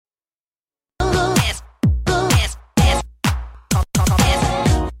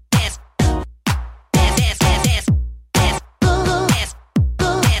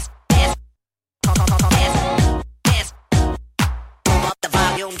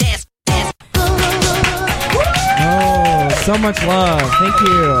So much love. Thank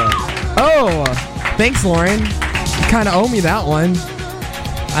you. Oh, thanks, Lauren. You kind of owe me that one.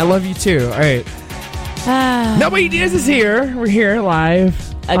 I love you too. All right. Nobody Diaz is here. We're here live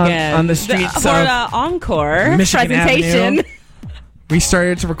again on the streets for the encore Michigan presentation. Avenue. We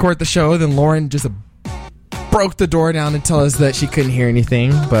started to record the show, then Lauren just broke the door down and tell us that she couldn't hear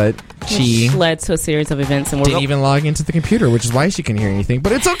anything, but she led to a series of events and didn't even log into the computer, which is why she couldn't hear anything.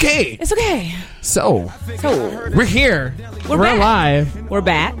 But it's okay. It's okay. So we're here. We're alive. We're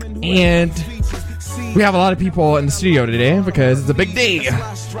back. And we have a lot of people in the studio today because it's a big day.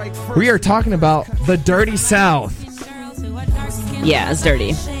 We are talking about the Dirty South. Yeah, it's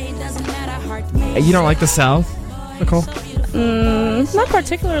dirty. You don't like the South, Nicole? Not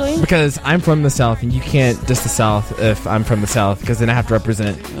particularly. Because I'm from the South, and you can't diss the South if I'm from the South, because then I have to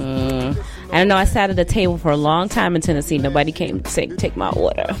represent. I don't know. I sat at a table for a long time in Tennessee. Nobody came to take my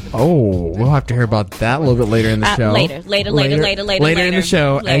order. Oh, we'll have to hear about that a little bit later in the show. Later in the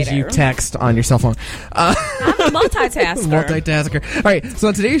show as you text on your cell phone. I'm a multitasker. All right, so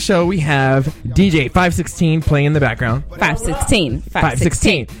on today's show, we have DJ 516 playing in the background. 516.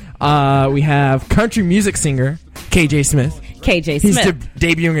 We have country music singer KJ Smith. He's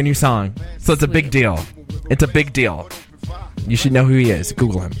debuting a new song, so it's a big deal. It's a big deal. You should know who he is.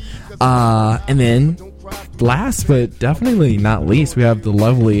 Google him. And then, last but definitely not least, we have the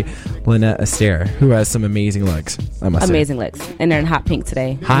lovely Lynette Astaire, who has some amazing legs. I must say. Amazing legs, and they're in hot pink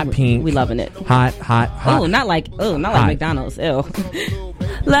today. Hot pink. We loving it. Hot. Oh, not like McDonald's. Ew.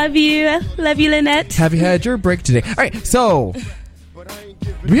 Love you, Lynette. Have you had your break today? All right, so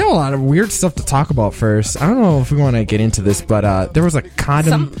we have a lot of weird stuff to talk about first. I don't know if we want to get into this, but there was a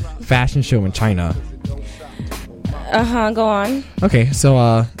condom fashion show in China. Go on. Okay,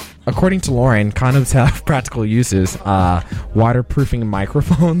 so according to Lauren, condoms have practical uses. Waterproofing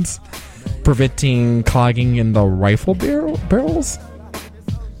microphones, preventing clogging in the rifle barrels.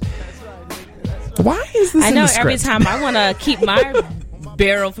 Why is this? I know every time I want to keep my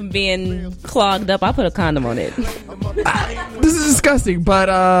barrel from being clogged up, I put a condom on it. This is disgusting, but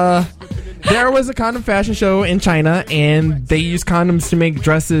there was a condom fashion show in China, and they used condoms to make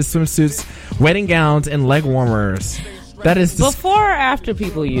dresses, swimsuits, wedding gowns, and leg warmers. That is before or after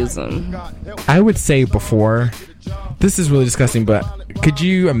people use them? I would say before. This is really disgusting, but could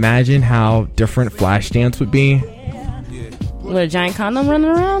you imagine how different Flashdance would be? With a giant condom running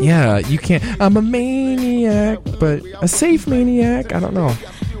around? Yeah, you can't. I'm a maniac, but a safe maniac. I don't know.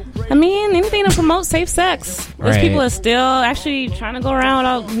 I mean, anything to promote safe sex. Those people are still actually trying to go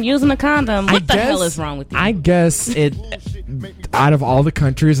around without using a condom. What the hell is wrong with you? I guess out of all the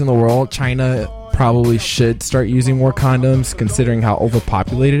countries in the world, China probably should start using more condoms, considering how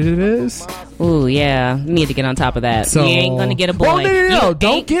overpopulated it is. Ooh, yeah. You need to get on top of that. So, you ain't going to get a boy. Well, no.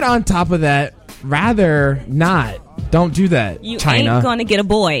 Don't get on top of that. Rather not. Don't do that, China. You ain't going to get a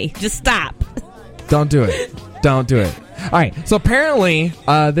boy. Just stop. Don't do it. Don't do it. All right. So apparently,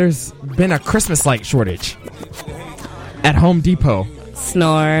 there's been a Christmas light shortage at Home Depot.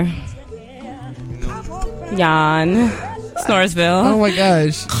 Snore. Yawn. Snoresville. Oh my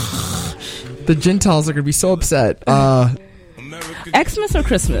gosh. The Gentiles are going to be so upset. Xmas or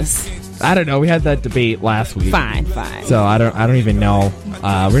Christmas? I don't know. We had that debate last week. Fine. So I don't even know.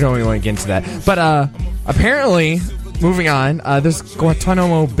 We don't even want to get into that. But apparently, moving on, there's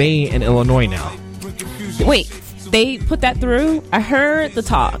Guantanamo Bay in Illinois now. Wait, they put that through? I heard the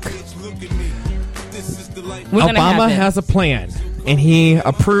talk. Obama has a plan, and he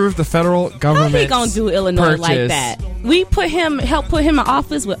approved the federal government. How he gonna do Illinois like that? We help put him in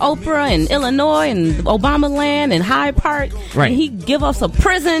office with Oprah and Illinois and Obama land and Hyde Park. Right. And he give us a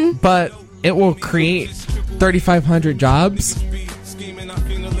prison. But it will create 3,500 jobs.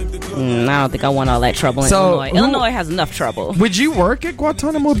 I don't think I want all that trouble in Illinois. Illinois has enough trouble. Would you work at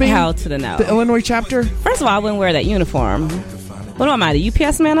Guantanamo Bay? Hell to the no. The Illinois chapter? First of all, I wouldn't wear that uniform. What am I, the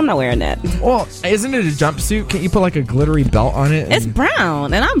UPS man? I'm not wearing that. Well, isn't it a jumpsuit? Can't you put like a glittery belt on it? It's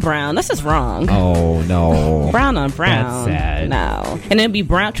brown, and I'm brown. That's just wrong. Oh, no. Brown on brown. That's sad. No. And it'd be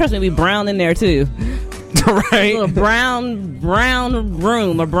brown. Trust me, it'd be brown in there, too. Right? A brown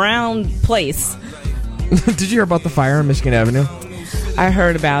room, a brown place. Did you hear about the fire on Michigan Avenue? I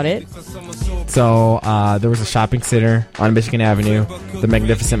heard about it. So there was a shopping center on Michigan Avenue, the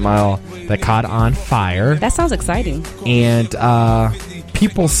Magnificent Mile, that caught on fire. That sounds exciting. And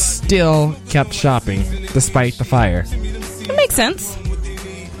people still kept shopping despite the fire. It makes sense.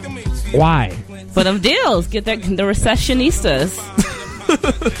 Why? For them deals. Get the recessionistas.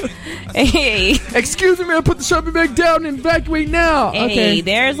 Hey. Excuse me, I put the shopping bag down and evacuate now. Hey, okay.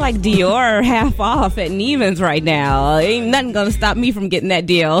 There's like Dior half off at Neiman's right now. Ain't nothing gonna stop me from getting that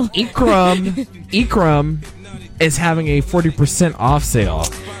deal. Ikram is having a 40% off sale.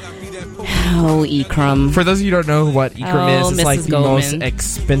 Oh, Ikram. For those of you who don't know what Ikram is, it's like the most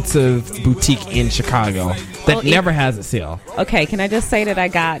expensive boutique in Chicago that never has a sale. Okay, can I just say that I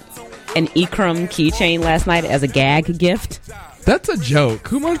got an Ikram keychain last night as a gag gift? That's a joke.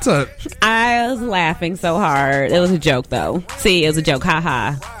 Who wants a... I was laughing so hard. It was a joke, though. See, it was a joke.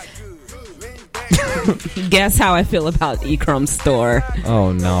 Ha-ha. Guess how I feel about Ikram's store.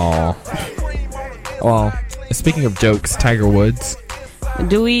 Oh, no. Well, speaking of jokes, Tiger Woods...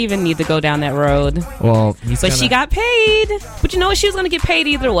 Do we even need to go down that road? Well, she got paid. But you know what? She was going to get paid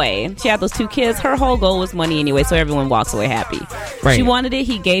either way. She had those 2 kids. Her whole goal was money anyway, so everyone walks away happy. Right. She wanted it.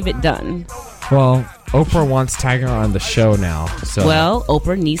 He gave it. Done. Well, Oprah wants Tiger on the show now. So. Well,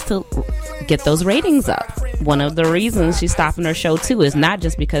 Oprah needs to get those ratings up. One of the reasons she's stopping her show, too, is not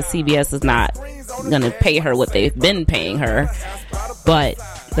just because CBS is not going to pay her what they've been paying her, but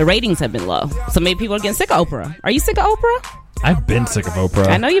the ratings have been low. So maybe people are getting sick of Oprah. Are you sick of Oprah? I've been sick of Oprah.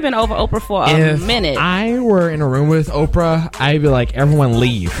 I know you've been over Oprah for a minute. If I were in a room with Oprah, I'd be like, everyone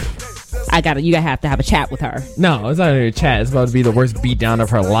leave. You have to have a chat with her. No, it's not even a chat. It's about to be the worst beatdown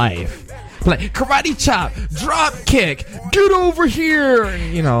of her life. Like, karate chop, drop kick, get over here.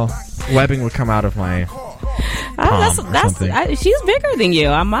 And, webbing would come out of my she's bigger than you.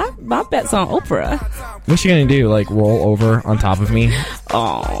 My bet's on Oprah. What's she gonna do? Like roll over on top of me?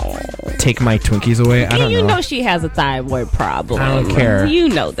 Oh, take my Twinkies away? I don't know. You know she has a thyroid problem. I don't care. You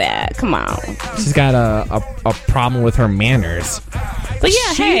know that. Come on. She's got a problem with her manners. But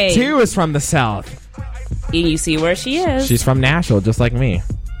yeah, she too is from the South. And you see where she is. She's from Nashville, just like me.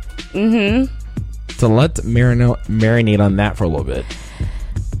 Mm-hmm. So let's marinate on that for a little bit.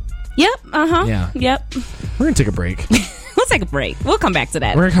 Yep. Uh-huh. Yeah. Yep. We're gonna take a break. We'll take a break. We'll come back to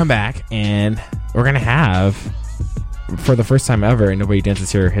that. We're gonna come back and we're gonna have, for the first time ever in Nobody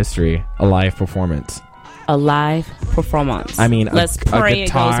Dances Here history, a live performance. A live performance. I mean, let's pray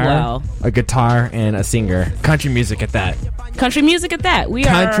it goes well. A guitar and a singer. Country music at that. Country music at that. We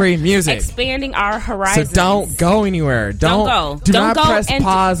country are music. Expanding our horizons. So don't go anywhere. Don't go. Do not press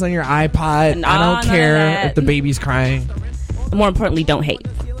pause on your iPod. I don't care if the baby's crying. More importantly, don't hate.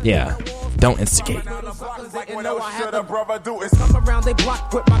 Yeah. Don't instigate. Come around, they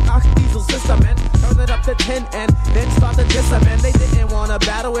block with my Cox diesel system and turn it up to 10 and then start to diss them. And they didn't want to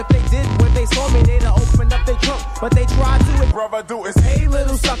battle. If they did, when they saw me, they'd have opened up their trunk. But they tried to it. Brother, do it. Hey,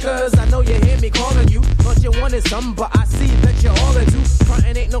 little suckers, I know you hear me calling you. Thought you wanted some, but I see that you're all into.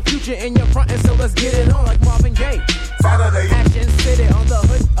 Frontin' ain't no future in your frontin', so let's get it on like Marvin Gaye. Saturday. Action City on the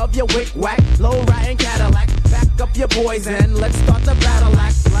hood of your wick whack. Low riding Cadillac. Back up your boys and let's start the battle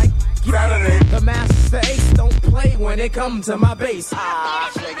act like Saturday. The Master Ace don't play when it comes to my bass. Check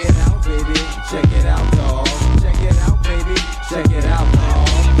it out, baby. Check it out, dog. Check it out, baby. Check it out, dog.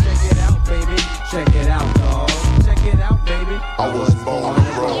 Check it out, baby. Check it out, dog. Check it out, baby. I was born to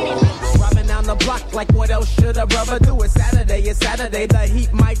roll. Robbing down the block like what else should a brother do? It's Saturday, the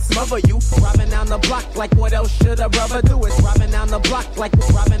heat might smother you. Robbing down the block like what else should a brother do? It's robbing down the block like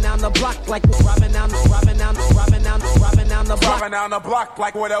robbing down the block like robbing down the block. Driving down the block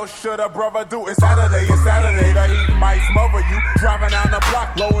like what else should a brother do? It's Saturday, the heat might smother you. Driving down the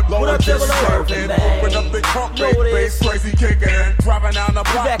block, lower just surfing. Open up the trunk, bass crazy kicking. Driving down the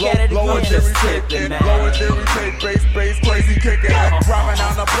block, lower Jerry shaking. Lower Jerry tape, bass crazy kicking. Driving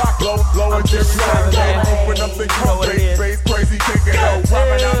down the block, lower Jerry shaking. Open up the trunk, bass crazy kicking.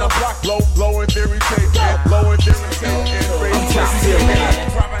 Driving down the block, lower Jerry tape, lower Jerry shaking. Bass crazy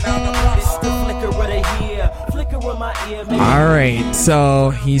kicking. Driving down the block. All right, so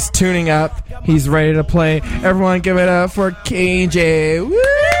he's tuning up. He's ready to play. Everyone give it up for KJ. Woo!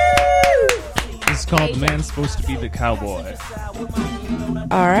 It's called Man's Supposed to Be the Cowboy.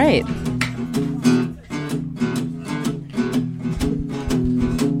 All right.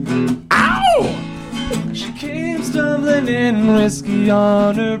 Ow! She came stumbling in, whiskey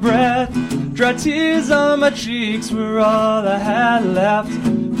on her breath. Dry tears on my cheeks were all I had left.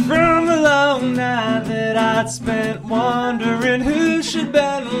 From the long night that I'd spent wondering who she'd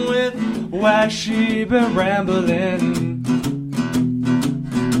been with, why she'd been rambling.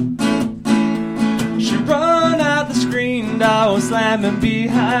 She run out the screen door, slamming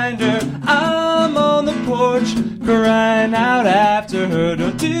behind her. I'm on the porch, crying out after her.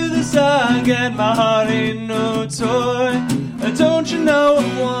 Don't do this again, my heart ain't no toy. Don't you know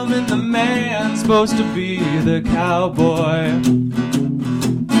a woman, the man's supposed to be the cowboy?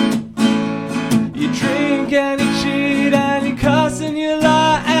 You drink and you cheat and you cuss and you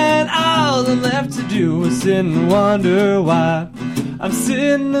lie, and all I'm left to do is sit and wonder why I'm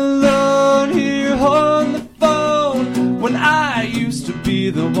sitting alone here on the phone when I used to be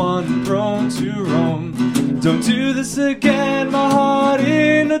the one prone to roam. Don't do this again, my heart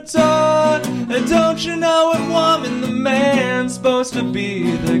in a toy. Don't you know a woman, the man's supposed to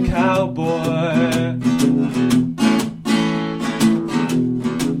be the cowboy.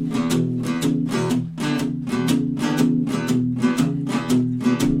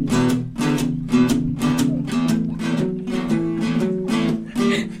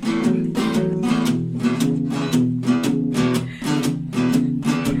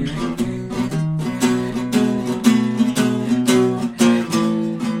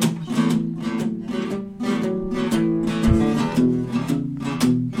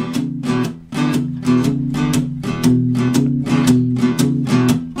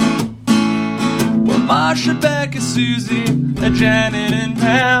 Susie, Janet and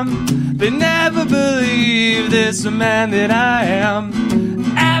Pam, they never believe this man that I am.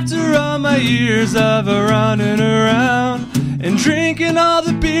 After all my years of running around and drinking all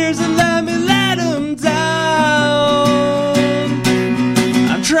the beers and let them down.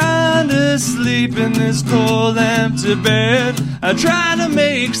 I'm trying to sleep in this cold empty bed. I'm trying to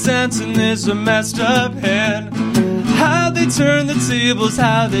make sense in this messed up head. How they turn the tables,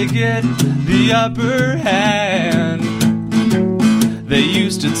 how they get the upper hand. They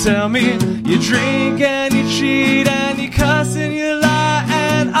used to tell me, you drink and you cheat and you cuss and you lie,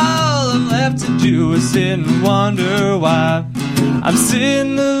 and all I'm left to do is sit and wonder why. I'm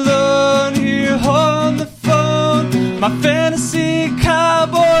sitting alone here on the phone. My fantasy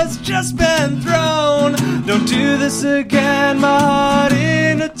cowboy's just been thrown. Don't do this again, my heart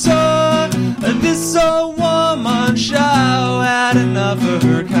in a toy. This old woman sure had enough of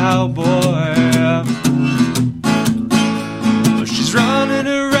her cowboy. But she's running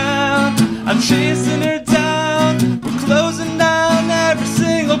around, I'm chasing her down. We're closing down every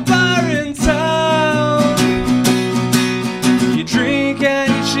single bar in town. You drink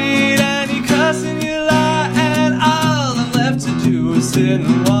and you cheat and you cuss and you lie, and all I'm left to do is sit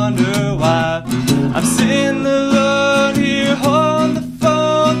and wonder why. I'm sitting alone here on the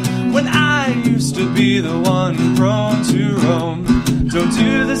phone when I used to be the one prone to roam. Don't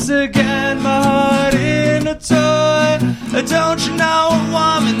do this again, my heart in a toy. Don't you know a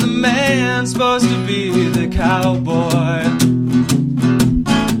woman, the man's supposed to be the cowboy.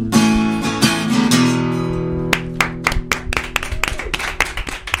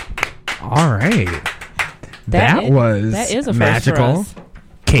 All right. That is a magical.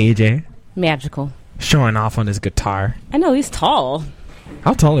 KJ. Magical. Showing off on his guitar. I know, he's tall.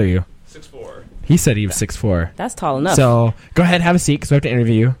 How tall are you? 6'4". He said he was 6'4". That's tall enough. So go ahead, have a seat because we have to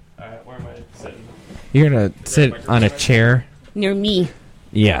interview you. Where am I sitting? You're going to sit on a chair. Near me.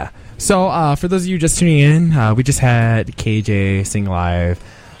 Yeah. So for those of you just tuning in, we just had KJ sing live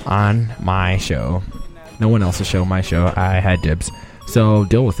on my show. No one else's show, my show. I had dibs. So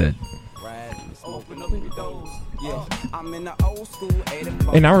deal with it.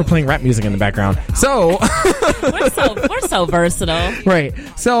 And now we're playing rap music in the background. So we're so versatile. Right.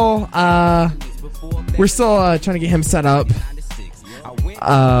 So we're still trying to get him set up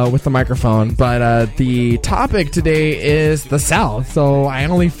with the microphone, but the topic today is the South. So I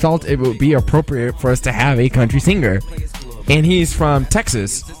only felt it would be appropriate for us to have a country singer. And he's from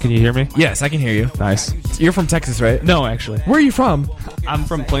Texas. Can you hear me? Yes, I can hear you. Nice. You're from Texas, right? No, actually. Where are you from? I'm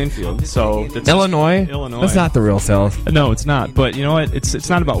from Plainfield, so it's Illinois. That's not the real South. No, it's not. But you know what? It's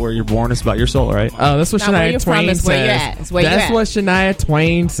not about where you're born. It's about your soul, right? Oh, that's what Shania Twain says. That's what Shania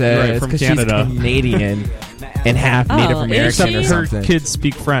Twain says. Right, from Canada. She's Canadian and half Native American or something. Her kids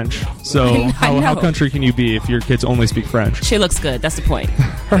speak French, so how country can you be if your kids only speak French? She looks good. That's the point.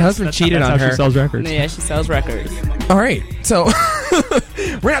 Her husband cheated on her. She sells records. Yeah, she sells records. All right, so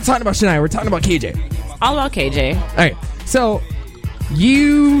we're not talking about Shania. We're talking about KJ. All about KJ. All right, so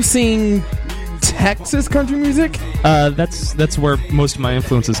you sing Texas country music? That's where most of my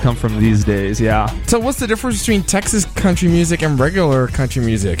influences come from these days, yeah. So what's the difference between Texas country music and regular country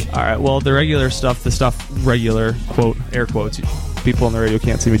music? All right, well, the regular stuff, regular, quote, air quotes. People on the radio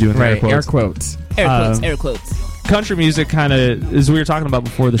can't see me doing right, air quotes. Air quotes. Country music kind of, as we were talking about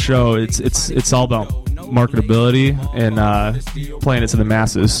before the show, it's all about marketability and playing it to the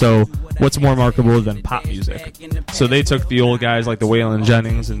masses. So what's more marketable than pop music? So they took the old guys like the Waylon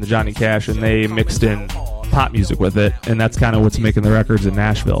Jennings and the Johnny Cash and they mixed in pop music with it, and that's kind of what's making the records in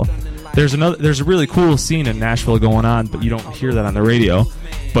Nashville. There's a really cool scene in Nashville going on, but you don't hear that on the radio.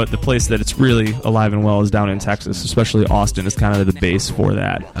 But the place that it's really alive and well is down in Texas, especially Austin is kind of the base for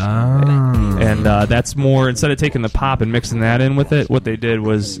that. Oh. And that's more, instead of taking the pop and mixing that in with it, what they did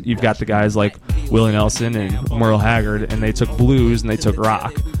was you've got the guys like Willie Nelson and Merle Haggard, and they took blues and they took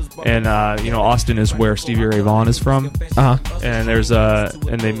rock. And Austin is where Stevie Ray Vaughan is from. And there's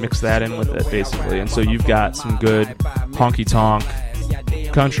and they mix that in with it basically. And so you've got some good honky tonk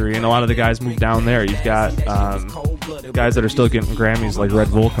country, and a lot of the guys moved down there. You've got guys that are still getting Grammys like Red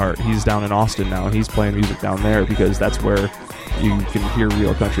Volkart. He's down in Austin now, and he's playing music down there because that's where you can hear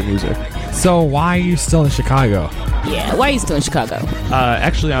real country music. So why are you still in Chicago? Yeah, why are you still in Chicago?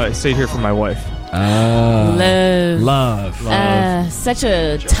 Actually, I stayed here for my wife. Love. Such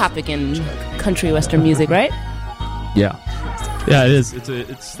a topic in country western music, right? Yeah, it is.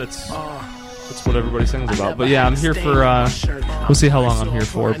 That's what everybody sings about. But yeah, I'm here for we'll see how long I'm here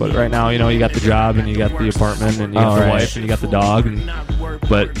for, but right now, you got the job and you got the apartment and you got the wife and you got the dog,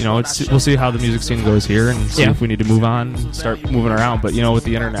 but we'll see how the music scene goes here and see if we need to move on and start moving around. But with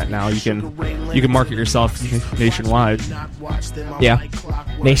the internet now, you can market yourself nationwide. Yeah,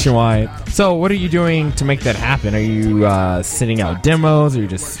 nationwide. So what are you doing to make that happen? Are you sending out demos? Are you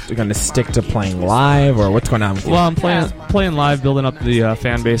just going to stick to playing live, or what's going on with you? Well, I'm playing live, building up the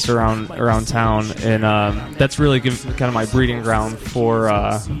fan base around town, and that's really kind of my breeding ground for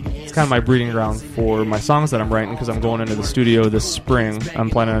my songs that I'm writing, because I'm going into the studio this spring. I'm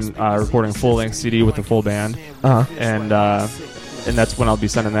planning on recording a full-length CD with the full band, and that's when I'll be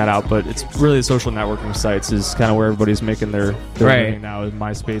sending that out. But it's really the social networking sites is kind of where everybody's making their living now, is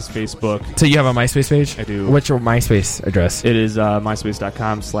MySpace, Facebook. So you have a MySpace page? I do. What's your MySpace address? It is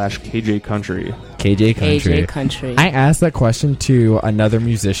myspace.com/KJ Country. KJ Country. I asked that question to another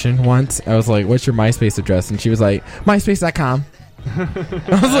musician once. I was like, what's your MySpace address? And she was like, myspace.com.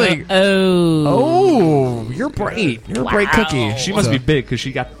 I was like, oh, you're bright. You're a bright cookie. She must be big because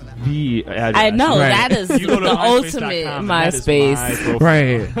she got the address. I know, that is the ultimate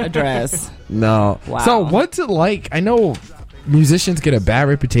MySpace address. No. Wow. So what's it like? I know musicians get a bad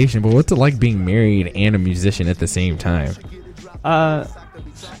reputation, but what's it like being married and a musician at the same time?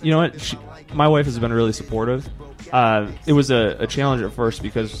 You know what? My wife has been really supportive. It was a challenge at first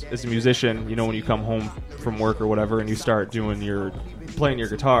because as a musician, when you come home from work or whatever and you start playing your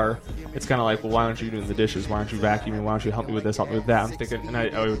guitar, it's kind of like, well, why aren't you doing the dishes? Why aren't you vacuuming? Why don't you help me with this, help me with that? I'm thinking, and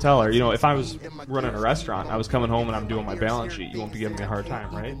I would tell her, if I was running a restaurant, I was coming home and I'm doing my balance sheet, you won't be giving me a hard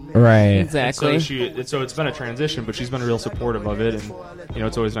time, right? Right. Exactly. So it's been a transition, but she's been real supportive of it, and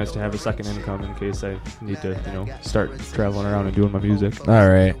it's always nice to have a second income in case I need to, start traveling around and doing my music. All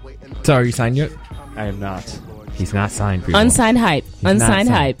right. So are you signed yet? I am not. He's not signed, people. Unsigned hype. Unsigned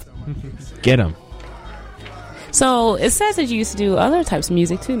hype. Get him. So it says that you used to do other types of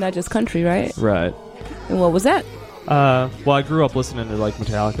music too, not just country, right? Right. And what was that? Well, I grew up listening to like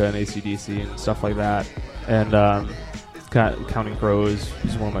Metallica and AC/DC and stuff like that, and Counting Crows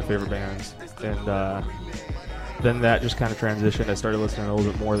is one of my favorite bands. And then that just kind of transitioned. I started listening a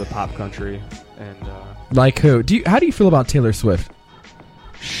little bit more of the pop country. And like who? How do you feel about Taylor Swift?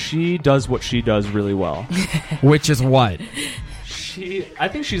 She does what she does really well. Which is what? I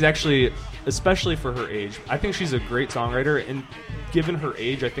think she's actually, especially for her age, I think she's a great songwriter, and given her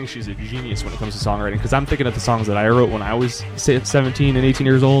age, I think she's a genius when it comes to songwriting, because I'm thinking of the songs that I wrote when I was 17 and 18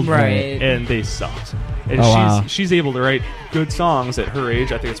 years old, right? And they sucked. And she's able to write good songs at her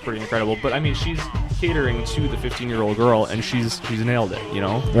age. I think it's pretty incredible. But I mean, she's catering to the 15-year-old girl, and she's nailed it,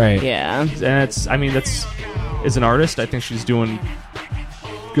 Right. Yeah. And that's as an artist, I think she's doing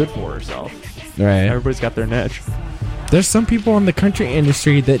good for herself. Right. Everybody's got their niche. There's some people in the country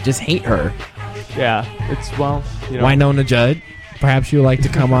industry that just hate her. Yeah, Wynonna Judd, perhaps you would like to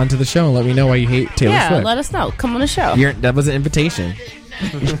come on to the show and let me know why you hate Taylor Swift. Yeah, let us know. Come on the show. That was an invitation.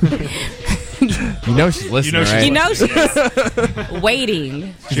 She's listening, right? She's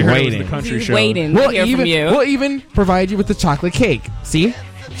waiting. She's waiting. The country show. Waiting to hear from you. We'll even provide you with the chocolate cake. See?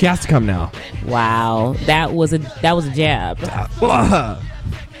 She has to come now. Wow. That was a jab.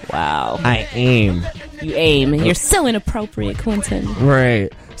 Wow. I aim. You aim. You're so inappropriate, Quentin. Right.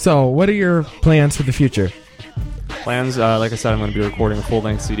 So, what are your plans for the future? Plans, like I said, I'm going to be recording a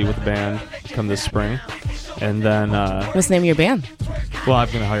full-length CD with the band come this spring. And then... what's the name of your band? Well, I'm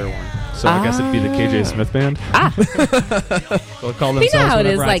going to hire one. So I guess it'd be the KJ Smith Band. They'll call themselves how it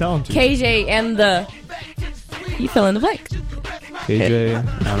is, I like tell them to. KJ and the... You fill in the blank. KJ,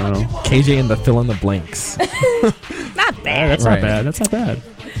 I don't know. KJ and the fill in the blanks. Not bad. That's not bad. That's not bad.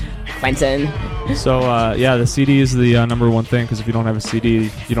 Quentin. So, the CD is the number one thing, because if you don't have a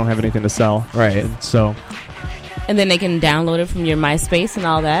CD, you don't have anything to sell. Right. And then they can download it from your MySpace and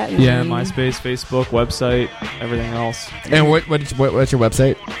all that. MySpace, Facebook, website, everything else. And what's your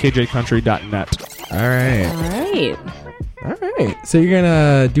website? KJCountry.net. All right. right. So you're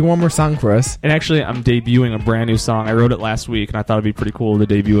gonna do one more song for us. And actually, I'm debuting a brand new song. I wrote it last week, and I thought it'd be pretty cool to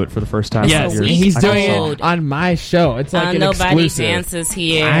debut it for the first time. Yes, he's doing it on my show. It's like an nobody exclusive. Dances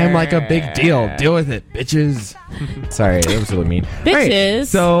here. I'm like a big deal. Deal with it, bitches. Sorry, that was really mean. Bitches. Right,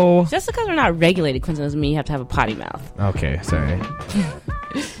 so just because we're not regulated, Quentin, doesn't mean you have to have a potty mouth. Okay, sorry.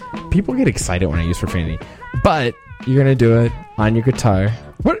 People get excited when I use profanity, but you're gonna do it on your guitar.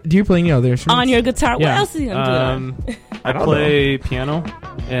 What do you play any other instruments? On your guitar? Yeah. What else are you gonna do? I play piano,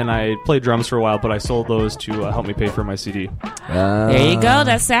 and I played drums for a while, but I sold those to help me pay for my CD. There you go.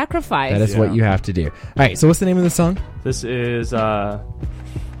 That's sacrifice. That is what you have to do. All right. So what's the name of the song? This is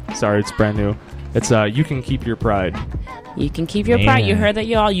sorry, it's brand new. It's You Can Keep Your Pride. You can keep your pride. You heard that,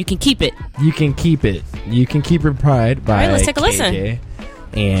 y'all. You can keep it. You can keep it. You can keep your pride by All right, let's take a listen.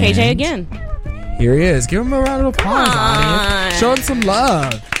 And KJ again. Here he is. Give him a round of applause, audience. Show him some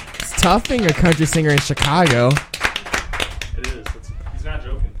love. It's tough being a country singer in Chicago. It is. He's not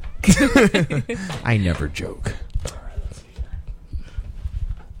joking. I never joke.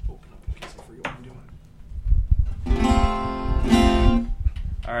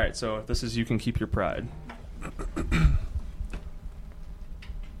 All right, so this is You Can Keep Your Pride.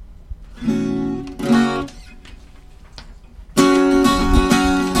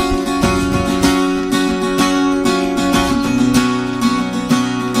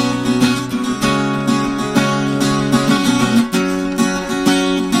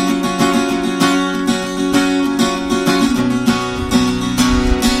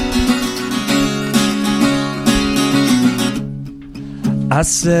 I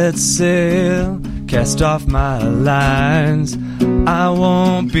set sail, cast off my lines. I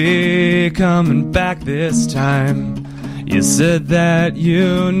won't be coming back this time. You said that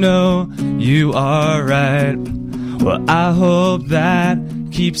you know you are right. Well, I hope that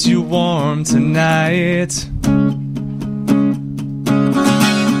keeps you warm tonight.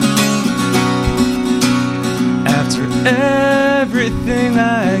 After everything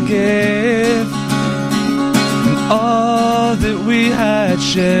I gave, all that we had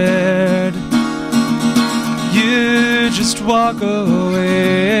shared, you just walk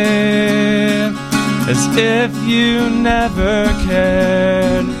away as if you never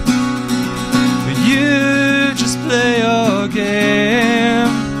cared. But you just play your game,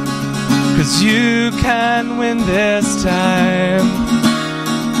 'cause you can win this time.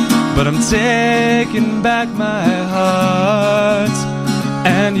 But I'm taking back my heart,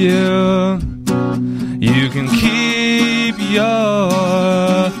 and you can keep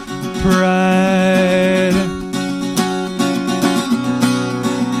your pride.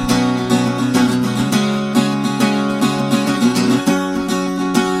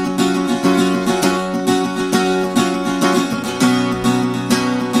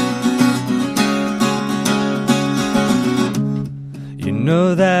 You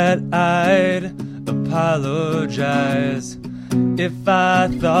know that I'd apologize if I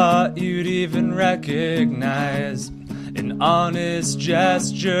thought you'd even recognize an honest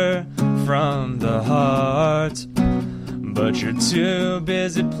gesture from the heart. But you're too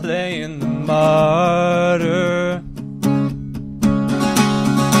busy playing the martyr.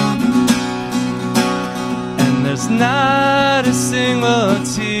 And there's not a single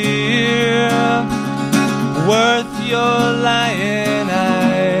tear worth your lying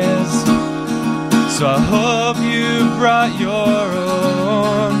eyes. So I hope you brought your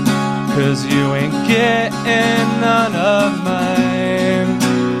own, 'cause you ain't getting none of mine.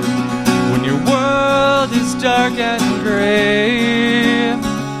 When your world is dark and gray,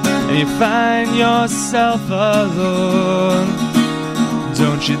 and you find yourself alone,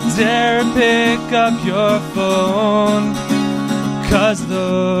 don't you dare pick up your phone, 'cause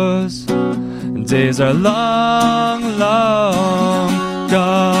those days are long, long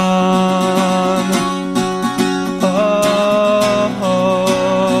gone.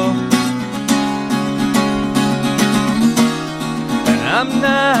 I'm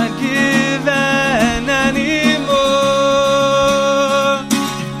not giving anymore.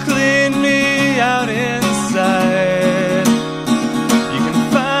 You've cleaned me out inside. You can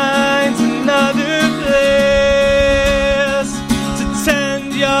find another place to tend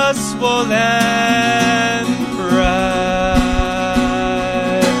your swollen pride.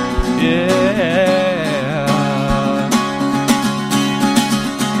 Yeah.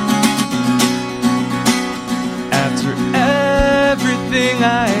 After everything I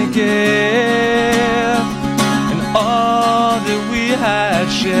gave and all that we had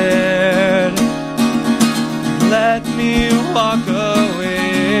shared, let me walk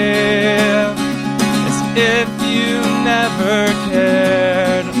away as if you never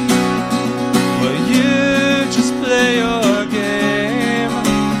cared. Well, you just play your game.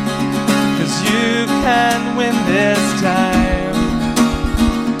 win this time,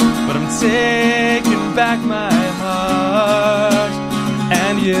 but I'm taking back my heart,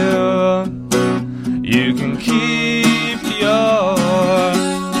 and you can keep your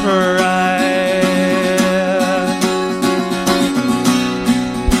pride.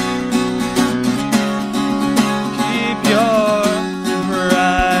 Keep your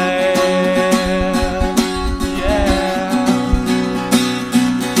pride. Yeah.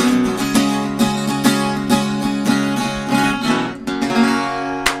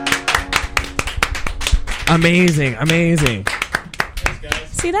 Amazing.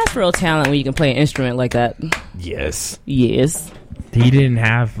 See, that's real talent when you can play an instrument like that. Yes. Yes. He didn't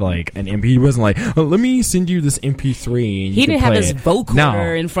have like an MP. He wasn't like, oh, let me send you this MP3. And he didn't have his it.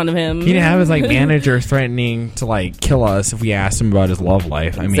 vocoder in front of him. He didn't have his like manager threatening to like kill us if we asked him about his love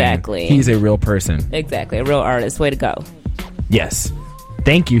life. I Exactly. mean, he's a real person. Exactly. A real artist. Way to go. Yes.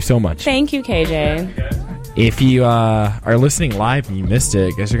 Thank you so much. Thank you, KJ. If you are listening live and you missed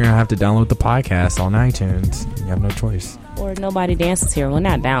it, I guess you're going to have to download the podcast on iTunes. You have no choice. Or Nobody Dances Here. We're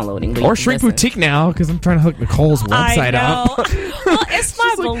not downloading. But or Shrink Boutique now, because I'm trying to hook Nicole's website up. Well, it's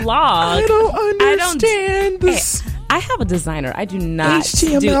my blog. I don't understand this. Hey, I have a designer. I do not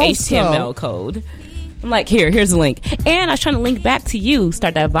HTML do HTML code. I'm like, here's a link. And I was trying to link back to you.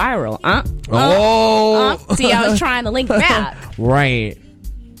 Start that viral. See, I was trying to link back. Right.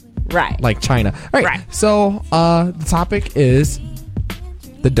 Like China. Right. So, the topic is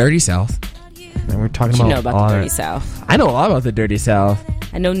the Dirty South. And we're talking about... You know about the Dirty South. I know a lot about the Dirty South.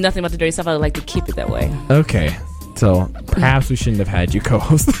 I know nothing about the Dirty South. I would like to keep it that way. Okay. So, perhaps we shouldn't have had you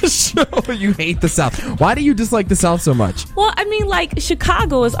co-host the show. You hate the South. Why do you dislike the South so much? Well, I mean, like,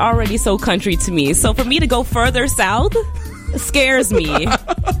 Chicago is already so country to me. So, for me to go further south scares me.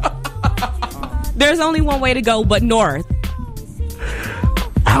 There's only one way to go but north.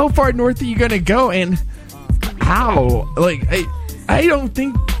 How far north are you going to go? And how? Like, I don't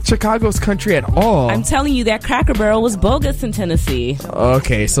think Chicago's country at all. I'm telling you that Cracker Barrel was bogus in Tennessee.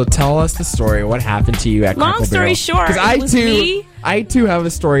 Okay, so tell us the story. What happened to you at Cracker Barrel? Long story short, I too have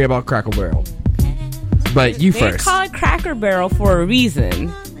a story about Cracker Barrel. But you first. They call it Cracker Barrel for a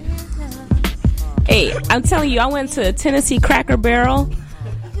reason. Hey, I'm telling you, I went to Tennessee Cracker Barrel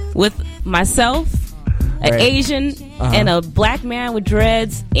with myself, an Asian, and a black man with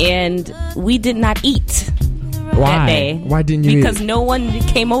dreads, and we did not eat. Why? That day. Why didn't you? Because no one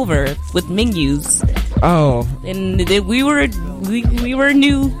came over with menus. Oh. And we were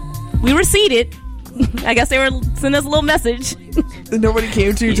seated. I guess they were sending us a little message. Nobody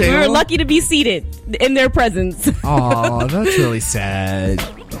came to your table? We were lucky to be seated in their presence. Oh, that's really sad.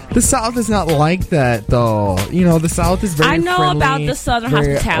 The South is not like that, though. You know, the South is very I know friendly, about the Southern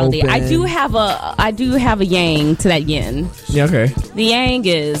hospitality. open. I do have a yang to that yin. Yeah, okay. The yang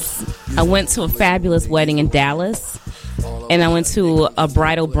is, I went to a fabulous wedding in Dallas, and I went to a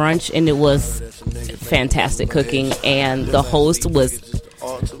bridal brunch, and it was fantastic cooking, and the host was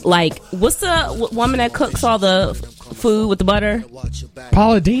like, what's the woman that cooks all the food with the butter?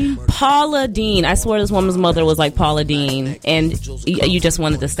 Paula Deen? Paula Deen. I swear this woman's mother was like Paula Deen, and you just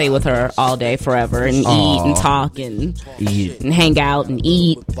wanted to stay with her all day forever and eat and talk and hang out and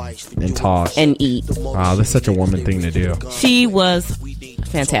eat and talk and eat. Wow, that's such a woman thing to do. She was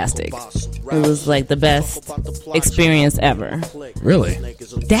fantastic. It was like the best experience ever. Really?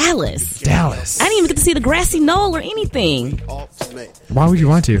 Dallas. I didn't even get to see the grassy knoll or anything. Why would you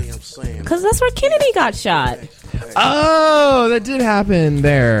want to? Because that's where Kennedy got shot. Oh, that did happen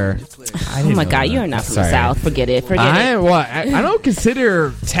there. Oh my God, you're not from the South. Forget it. I don't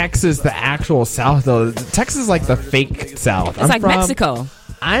consider Texas the actual South, though. Texas is like the fake South. It's like Mexico.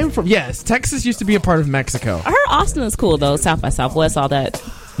 Yes, Texas used to be a part of Mexico. I heard Austin is cool, though. South by Southwest, all that.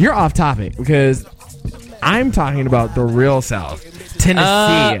 You're off topic because I'm talking about the real South.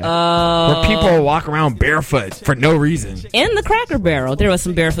 Tennessee, where people walk around barefoot for no reason. In the Cracker Barrel, there were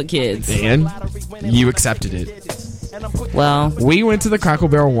some barefoot kids. And you accepted it. Well, we went to the Cracker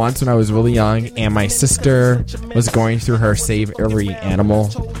Barrel once when I was really young, and my sister was going through her save every animal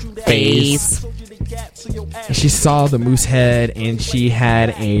phase. She saw the moose head, and she had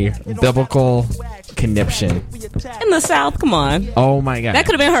a biblical conniption. In the South, come on. Oh my God. That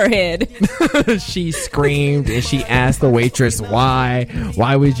could have been her head. She screamed, and she asked the waitress, why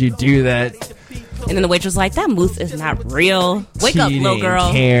would you do that? And then the waitress was like, that moose is not real. Wake up, little girl.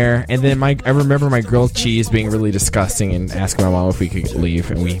 She didn't care. And then I remember my grilled cheese being really disgusting and asking my mom if we could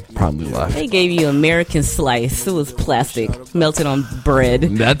leave, and we probably left. They gave you American slice. It was plastic, melted on bread.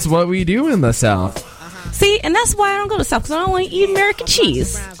 That's what we do in the South. See, and that's why I don't go to the South, because I don't want to eat American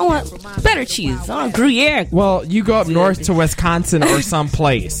cheese. I want better cheese. I want Gruyere. Well, you go up north to Wisconsin or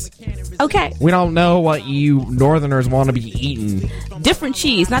someplace. Okay. We don't know what you Northerners want to be eating. Different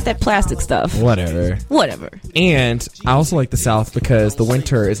cheese, not that plastic stuff. Whatever. And I also like the South because the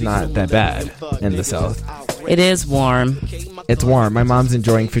winter is not that bad in the South. It is warm. It's warm. My mom's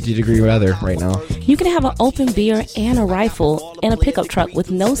enjoying 50-degree weather right now. You can have an open beer and a rifle in a pickup truck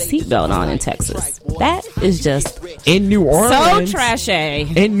with no seatbelt on in Texas. That is just in New Orleans. So trashy.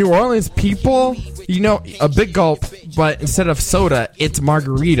 In New Orleans, people, a big gulp, but instead of soda, it's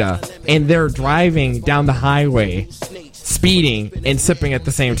margarita, and they're driving down the highway, speeding and sipping at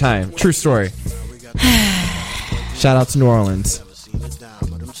the same time. True story. Shout out to New Orleans.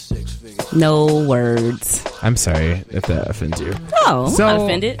 No words. I'm sorry if that offends you. No, I'm not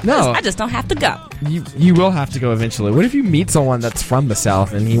offended. No, I just don't have to go. You will have to go eventually. What if you meet someone that's from the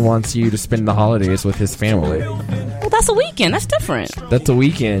South and he wants you to spend the holidays with his family? Well, that's a weekend. That's different. That's a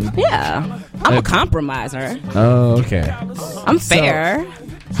weekend. Yeah. I'm a compromiser. Oh, okay. I'm fair. So,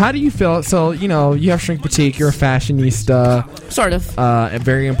 how do you feel? So, you have Shrink Boutique. You're a fashionista. Sort of. A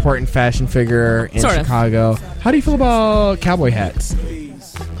very important fashion figure in Chicago. How do you feel about cowboy hats?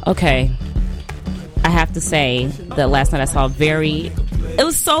 Okay. I have to say that last night I saw it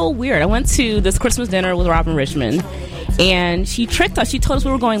was so weird. I went to this Christmas dinner with Robin Richmond, and she tricked us. She told us we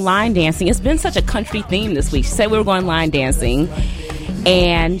were going line dancing. It's been such a country theme this week. She said we were going line dancing,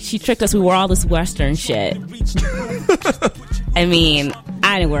 and she tricked us. We wore all this Western shit. I mean,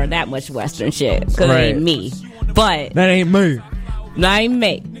 I didn't wear that much Western shit because it ain't me. But that ain't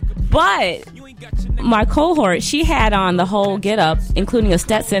me. But my cohort, she had on the whole get-up, including a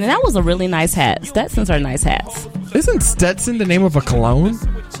Stetson, and that was a really nice hat. Stetsons are nice hats. Isn't Stetson the name of a cologne?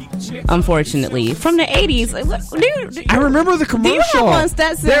 Unfortunately. From the 80s. I remember the commercial. Do you have one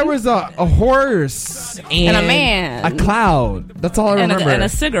Stetson? There was a horse and a man. A cloud. That's all I remember. And a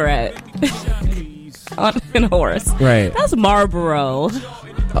cigarette. And a horse. Right. That's Marlboro.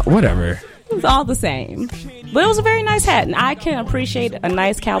 Whatever. It's all the same. But it was a very nice hat, and I can appreciate a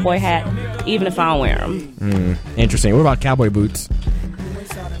nice cowboy hat even if I don't wear them. Interesting. What about cowboy boots?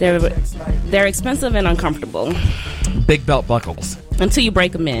 They're expensive and uncomfortable. Big belt buckles. Until you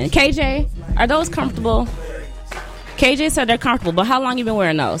break them in. KJ, are those comfortable? KJ said they're comfortable, but how long you been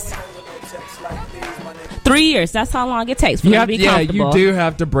wearing those? 3 years. That's how long it takes for them to be comfortable. Yeah, you do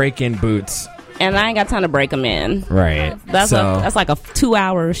have to break in boots. And I ain't got time to break them in. Right. That's like a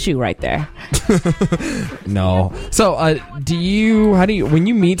 2-hour shoe right there. No. So, when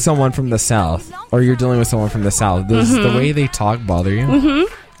you meet someone from the South, or you're dealing with someone from the South, does the way they talk bother you?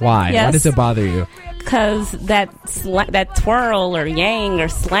 Mm-hmm. Why? Yes. Why does it bother you? Because that twirl or yang or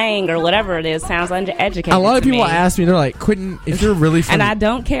slang or whatever it is sounds uneducated. A lot of people ask me, they're like, Quentin, if you're really from... And I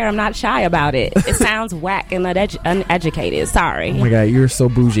don't care. I'm not shy about it. It sounds whack and uneducated. Sorry. Oh my God, you're so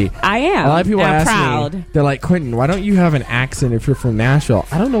bougie. I am. A lot of people ask me, they're like, Quentin, why don't you have an accent if you're from Nashville?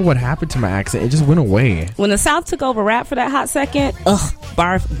 I don't know what happened to my accent. It just went away. When the South took over rap for that hot second,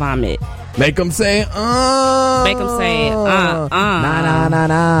 barf, vomit. Make them say, Make them say, Nah, nah, nah,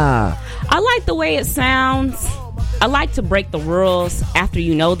 nah. I like the way it sounds. I like to break the rules after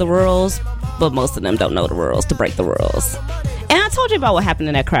you know the rules, but most of them don't know the rules to break the rules. And I told you about what happened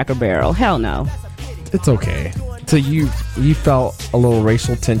in that Cracker Barrel. Hell no. It's okay. So you felt a little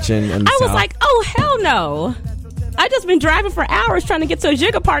racial tension in the South? I was like, oh, hell no. I just been driving for hours trying to get to a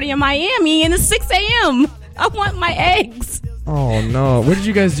Jigga party in Miami, and it's 6 a.m. I want my eggs. Oh, no. What did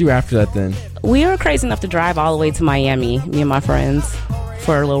you guys do after that then? We were crazy enough to drive all the way to Miami, me and my friends,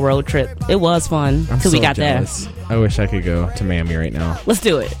 for a little road trip. It was fun until we got jealous. There. I wish I could go to Miami right now. Let's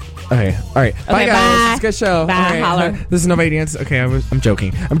do it. Okay. All right. Bye, guys. It's a good show. Bye. Right. Holler. This is Nobody Dance. Okay, I'm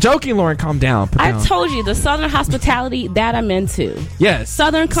joking. I'm joking, Lauren. Calm down. I told you, the Southern hospitality, that I'm into. Yes.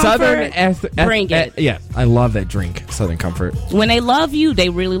 Southern Comfort, bring it. Yeah, I love that drink, Southern Comfort. When they love you, they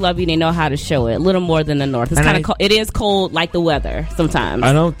really love you. They know how to show it. A little more than the North. It's kind of cold. It is cold like the weather sometimes.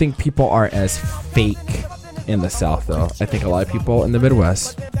 I don't think people are as fake in the South, though. I think a lot of people in the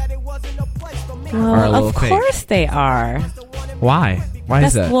Midwest are a little fake. Of course they are. Why? Why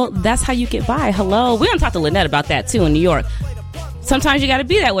is that? Well, that's how you get by. Hello. We're going to talk to Lynette about that, too, in New York. Sometimes you got to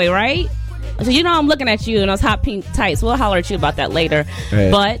be that way, right? So, I'm looking at you in those hot pink tights. We'll holler at you about that later. Right.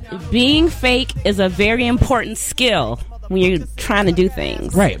 But being fake is a very important skill when you're trying to do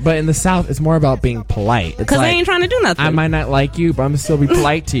things. Right. But in the South, it's more about being polite. Because they ain't trying to do nothing. I might not like you, but I'm going to still be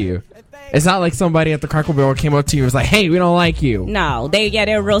polite to you. It's not like somebody at the Cracker Barrel came up to you and was like, hey, we don't like you. No,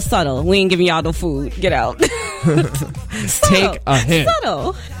 they're real subtle. We ain't giving y'all no food. Get out. Take a hint.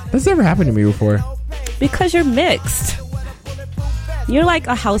 Subtle. That's never happened to me before. Because you're mixed. You're like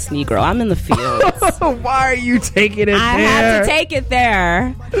a house Negro. I'm in the fields. Why are you taking it there? I have to take it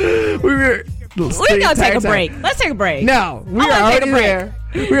there. We're going to take a break. Let's take a break. No, we are already there.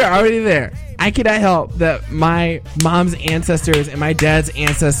 We are already there. I cannot help that my mom's ancestors and my dad's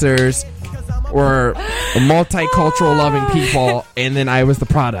ancestors were multicultural loving people, and then I was the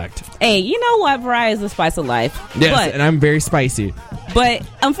product. Hey, you know what? Variety is the spice of life. Yes, and I'm very spicy. But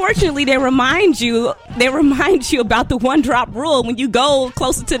unfortunately, they remind you about the one drop rule when you go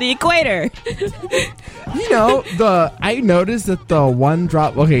closer to the equator. You know, I noticed that the one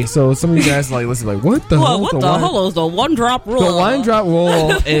drop. Okay, so some of you guys listen, what the hell? What the hell is the one drop rule? The one drop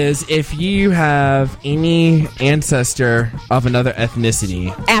rule is if you have any ancestor of another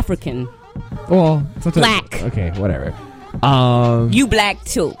ethnicity, African. Well, black. Okay, whatever. You black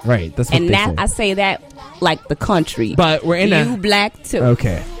too. Right. That's what and they that say. I say that like the country. But we're in you black too.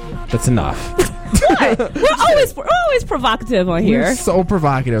 Okay, that's enough. What? We're always provocative on here. We're so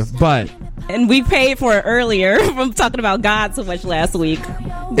provocative, and we paid for it earlier from talking about God so much last week.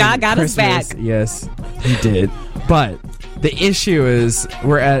 God got us back. Yes, he did. But the issue is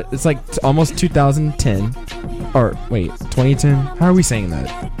it's like almost 2010. Or wait, 2010? How are we saying that?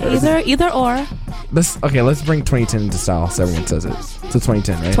 Either or. Let's bring 2010 into style so everyone says it. So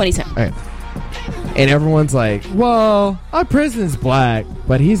 2010, right? 2010. All right. And everyone's like, well, our president's black,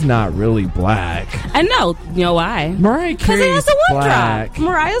 but he's not really black. I know. You know why? Mariah Carey's black.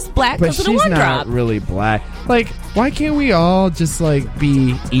 Mariah's black but because of the one drop. But she's not really black. Like, why can't we all just,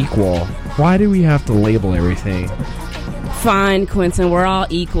 be equal? Why do we have to label everything? Fine, Quentin. We're all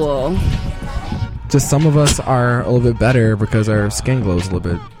equal. Just some of us are a little bit better because our skin glows a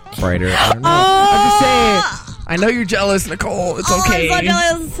little bit brighter. I don't know. I'm just saying. I know you're jealous, Nicole. It's okay. I'm so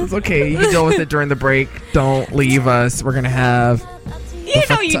jealous. It's okay. You can deal with it during the break. Don't leave us. We're going to have... You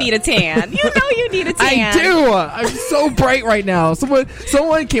know you need a tan. I do. I'm so bright right now.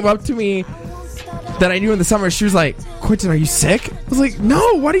 Someone came up to me that I knew in the summer. She was like, Quentin, are you sick? I was like,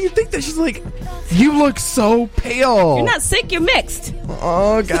 no. Why do you think that? She's like, you look so pale. You're not sick. You're mixed.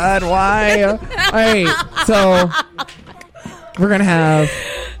 Oh, God. Why? All right. So we're going to have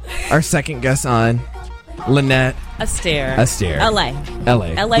our second guest on. Lynette Astaire. LA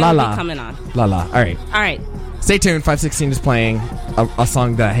will be coming on. All right Stay tuned. 516 is playing a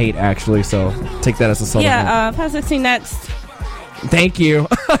song that I hate, actually, so take that as a solo. 516 next. Thank you.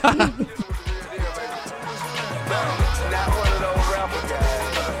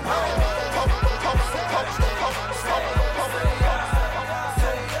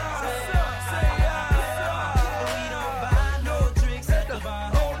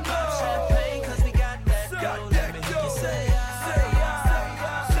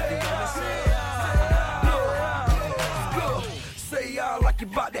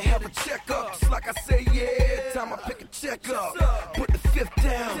 Check up, put the fifth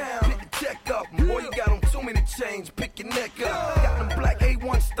down, pick the check up. Boy, you got on too many chains, pick your neck up. Got them black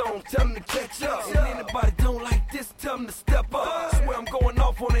A1 stones, tell them to catch up. And anybody don't like this, tell them to step up. Swear I'm going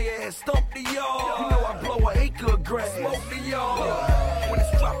off on their ass, stomp the yard. You know I blow an acre of grass, smoke the yard. When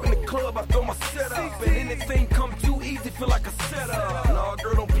it's dropping the club, I throw my set up. And anything come too easy, feel like a setup. Nah,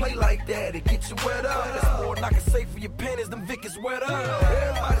 girl, don't play like that, it get you wet up. That's more than I can say for your panties, them Vic is wet up.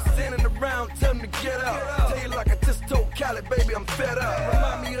 Everybody standing around, tell them to get up. Tell you like I just told Cali, baby, I'm fed up.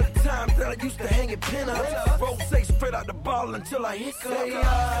 Remind me of the times that I used to hang in pinups. Rose straight out the bottle until I hiccup.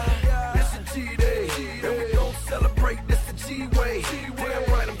 It's a G-Day, and we gon' celebrate this the G-Way.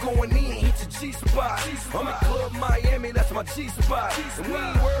 Damn right, I'm going in, hit your G-spot. I'm in Club Miami, that's my G-spot. And we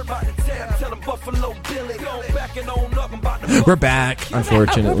ain't worried about the tab, tell them Buffalo Billy. Backing on up, I'm about to... We're back.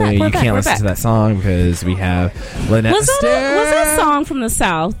 Unfortunately, you can't listen to that song because we have Lynette Astaire. Was that song from the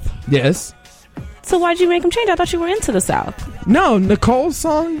South? Yes. So why'd you make him change? I thought you were into the South. No, Nicole's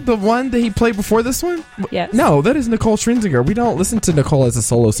song, the one that he played before this one? Yes. No, that is Nicole Schrinzinger. We don't listen to Nicole as a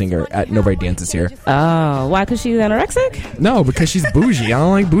solo singer at Nobody Dances Here. Oh, why? Because she's anorexic? No, because she's bougie. I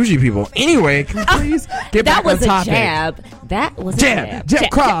don't like bougie people. Anyway, can we please get back on topic? That was a jab.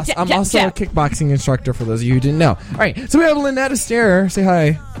 Jab cross. I'm also a kickboxing instructor for those of you who didn't know. All right, so we have Lynette Astaire. Say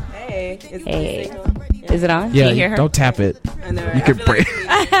hi. Hey. Is it on? Yeah, can you hear her? Don't tap it. I know. You could break.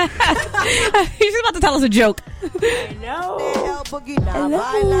 He's about to tell us a joke. Hello.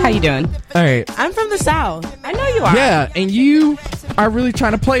 How you doing? All right. I'm from the South. I know you are. Yeah, and you are really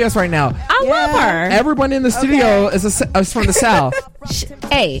trying to play us right now. I love her. Everyone in the studio is from the South.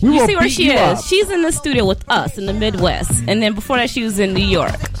 Hey, you see where she is? She's in the studio with us in the Midwest. And then before that, she was in New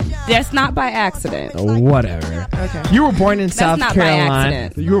York. That's not by accident. Whatever. Okay. You were born in South not Carolina. by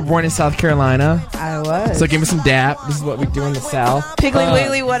accident. You were born in South Carolina. I was. So give me some dap. This is what we do in the South. Piggly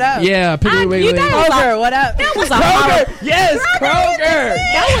Wiggly, what up? Yeah, Piggly Wiggly. Kroger, what up? That was a Kroger. Yes, Kroger.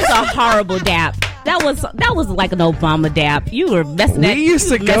 That was a horrible dap. That was like an Obama dap. You were messing that. We used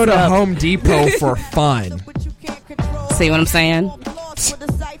to go to Home Depot for fun. See what I'm saying?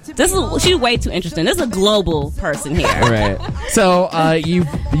 She's way too interesting. This is a global person here. Right. So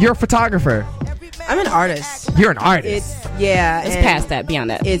you're a photographer. I'm an artist. You're an artist. It's past that. Beyond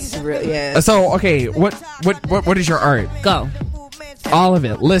that. It's really So okay, what is your art? Go. All of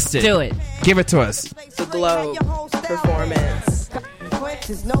it. List it. Do it. Give it to us. The Globe performance.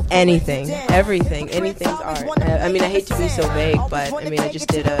 Anything, everything, anything's art. I mean, I hate to be so vague, but I mean, I just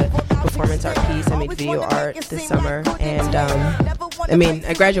did a performance art piece. I made video art this summer, and I mean,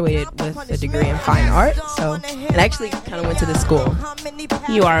 I graduated with a degree in fine art, so and I actually kind of went to the school.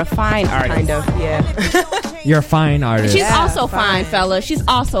 You are a fine artist. Kind of, yeah. You're a fine artist. She's also fine, fella. She's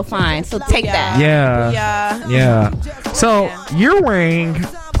also fine. So take that. Yeah. So you're wearing.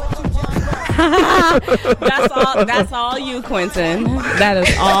 That's all you, Quentin. That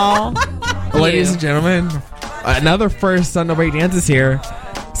is all. Ladies and gentlemen, another first on Nobody Dances here.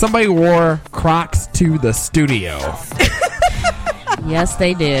 Somebody wore Crocs to the studio. Yes,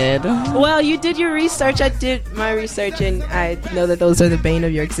 they did. Well, you did your research. I did my research, and I know that those are the bane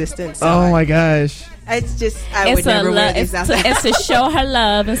of your existence. So oh my gosh. It's just I would never wear these outside. It's to show her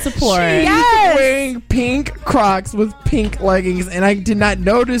love and support. She's wearing pink Crocs with pink leggings, and I did not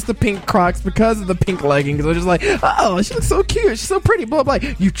notice the pink Crocs because of the pink leggings. I was just like, oh, she looks so cute. She's so pretty. Blah, blah.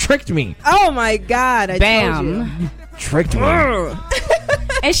 You tricked me. Oh my God. I Bam. told you. Tricked me.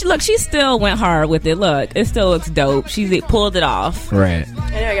 And she still went hard with it. Look, it still looks dope. She pulled it off. Right.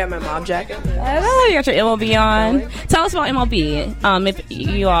 And I got my mob jacket. I know you got your MLB on. Tell us about MLB. If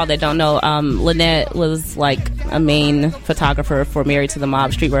you all that don't know, Lynette was like a main photographer for Married to the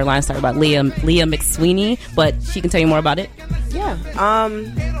Mob Streetwear line started by Leah McSweeney, but she can tell you more about it. Yeah.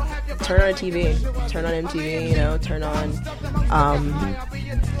 Turn on TV. Turn on MTV, you know, turn on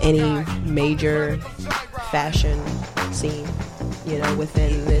any major fashion scene, you know,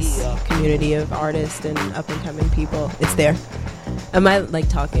 within this community of artists and up and coming people. It's there. Am I like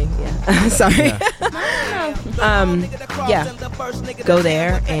talking? Yeah. Sorry. Yeah. Go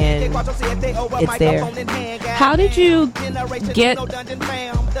there and it's there. How did you get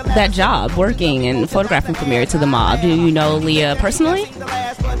that job working and photographing for Married to the Mob? Do you know Leah personally?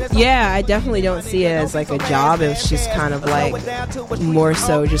 Yeah, I definitely don't see it as like a job. It was just kind of like more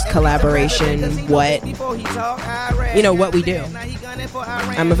so just collaboration. What we do.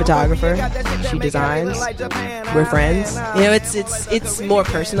 I'm a photographer. She designs. We're friends. You know, it's more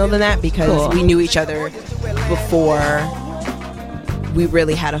personal than that because we knew each other before we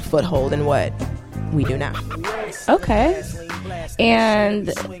really had a foothold in what we do now. Okay.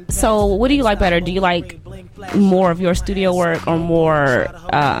 And so what do you like better? Do you like more of your studio work or more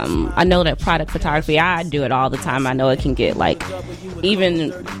I know that product photography, I do it all the time. I know it can get like,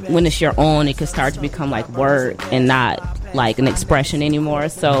 even when it's your own, it can start to become like work and not like an expression anymore.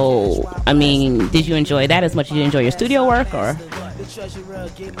 So I mean, did you enjoy that as much as you enjoy your studio work? Or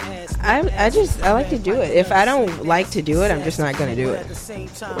I like to do it. If I don't like to do it, I'm just not gonna do it.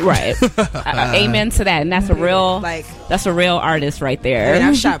 Right. Amen to that. And that's a real artist right there. I mean,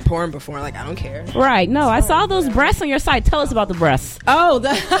 I've shot porn before. Like, I don't care. Right. No, I saw those breasts on your site. Tell us about the breasts. Oh,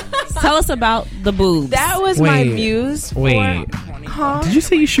 tell us about the boobs. That was my muse. Did you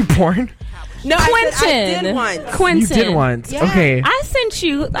say you shoot porn? No, Quentin. I did once. Quentin. You did once. Yeah. Okay. I sent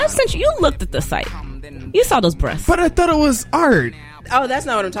you. You looked at the site. You saw those breasts. But I thought it was art. Oh, that's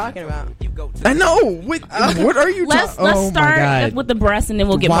not what I'm talking about. I know. What are you talking about? Let's start with the breasts and then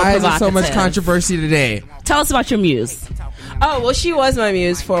we'll get more provocative. Why is there so much controversy today? Tell us about your muse. Oh, well, she was my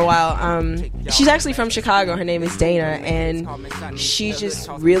muse for a while. She's actually from Chicago. Her name is Dana, and she just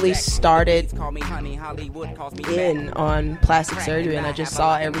really started in on plastic surgery, and I just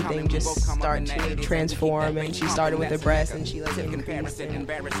saw everything just start to transform, and she started with her breasts, and she like increased, and,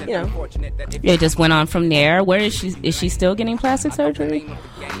 you know. It just went on from there. Where is she? Is she still getting plastic surgery?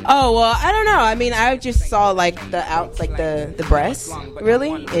 Oh, well, I don't know. I mean, I just saw like the breasts,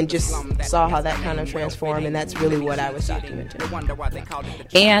 really, and just saw how that kind of transformed, and that's really what I was documenting.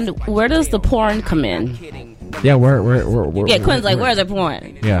 And where does the porn come in? Yeah, where Quinn's like, where's the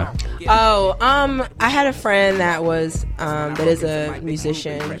porn? Yeah. Oh, I had a friend that was that is a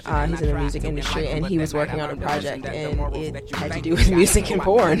musician. He's in the music industry, and he was working on a project, and it had to do with music and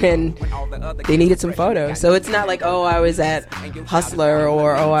porn, and they needed some photos. So it's not like, oh, I was at Hustler,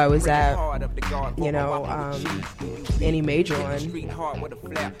 or oh, I was at, you know, any major one,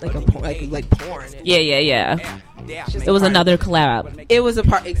 like porn. Yeah. It was another collab. It was a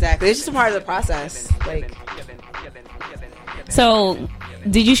part, exactly. It's just a part of the process. Like, so,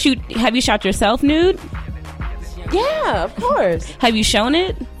 have you shot yourself nude? Yeah, of course. Have you shown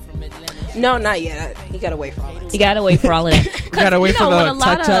it? No, not yet. You gotta wait for all that. You gotta wait for all of that. You gotta wait for the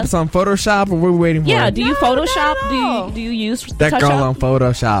touch-ups on Photoshop, or we're waiting for it? Do you Photoshop? Do you use that girl on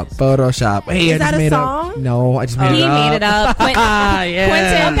Photoshop? Hey, is that a song? No, I just made it up. He made it up. Quentin,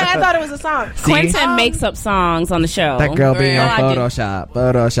 okay, I thought it was a song. Quentin makes up songs on the show. That girl being on Photoshop.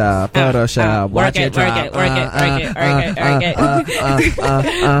 Watch it drop. Work it.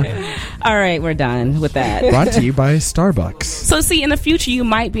 All right, we're done with that. Brought to you by Starbucks. So, see, in the future, you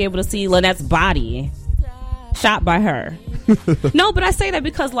might be able to see Lynette's body shot by her. No, but I say that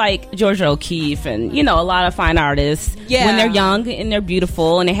because, like, Georgia O'Keeffe and, a lot of fine artists, when they're young and they're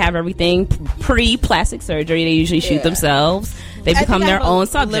beautiful and they have everything pre-plastic surgery, they usually shoot themselves. They become their own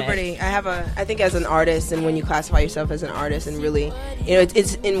subject. Liberty. I think as an artist, and when you classify yourself as an artist, and really,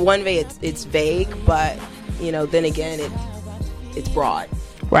 it's in one way it's vague, but, then again, it's broad.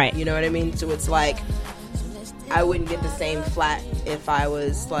 Right. You know what I mean? So it's like, I wouldn't get the same flat if I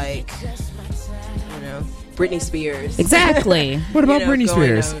was like, Britney Spears. Exactly. What about Britney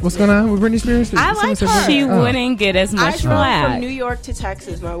Spears? What's going on with Britney Spears? I like her. She wouldn't get as much flat. I drove from New York to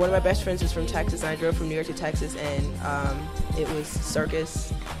Texas. One of my best friends is from Texas, and I drove from New York to Texas, and it was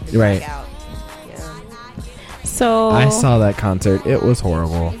Circus. Right. Out. Yeah. So I saw that concert. It was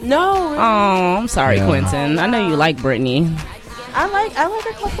horrible. No. Really. Oh, I'm sorry, Quentin. I know you like Britney. I like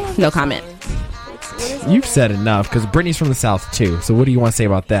a couple of no comment. You've said enough, because Britney's from the South too. So what do you want to say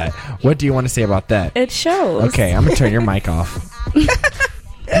about that? What do you want to say about that? It shows. Okay, I'm gonna turn your mic off.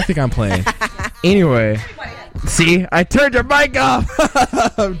 I think I'm playing. Anyway, see, I turned your mic off.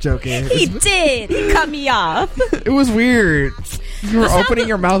 I'm joking. He did. He cut me off. It was weird. You were opening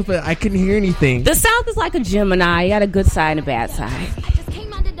your mouth, but I couldn't hear anything. The South is like a Gemini. You got a good side and a bad side.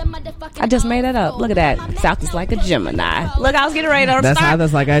 I just made that up. Look at that. South is like a Gemini. Look, I was getting ready to start. That's how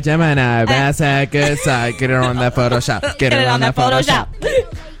that's like a Gemini. Bad side, good side. Get it on that Photoshop. Get it on that Photoshop.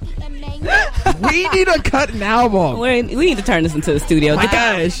 We need to cut an album. We need to turn this into the studio. My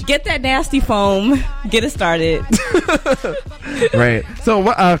gosh. Get that nasty foam. Get it started. Right. So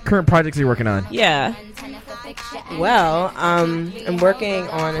what current projects are you working on? Yeah. Well, I'm working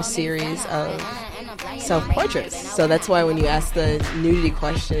on a series of self-portraits, so that's why when you ask the nudity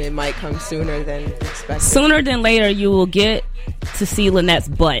question, it might come sooner than expected. Sooner than later, you will get to see Lynette's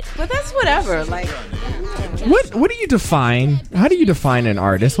butt. But that's whatever. Like, what do you define? How do you define an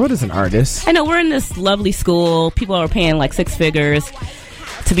artist? What is an artist? I know we're in this lovely school. People are paying like 6 figures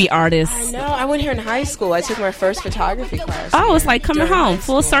to be artists. I know. I went here in high school. I took my first photography class. Oh, it's like coming home,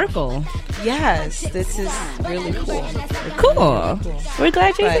 full circle. Yes, this is really cool. Cool. We're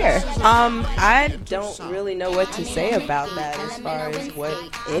glad you're here. I don't really know what to say about that as far as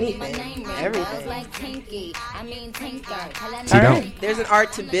everything. So all right. There's an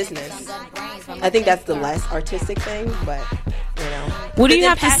art to business. I think that's the less artistic thing, but What do you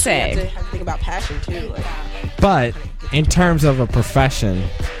have to say? You have to think about passion too. But in terms of a profession,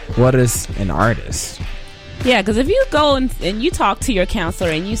 what is an artist? Yeah, because if you go and you talk to your counselor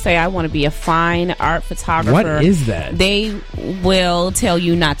and you say, I want to be a fine art photographer. What is that? They will tell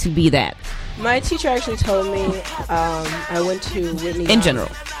you not to be that. My teacher actually told me I went to Whitney Young. In general.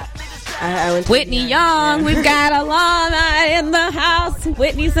 I went to Whitney Young, we've got a llama in the house.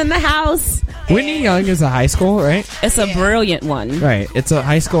 Whitney's in the house. Whitney Young is a high school, right? It's a brilliant one. Right. It's a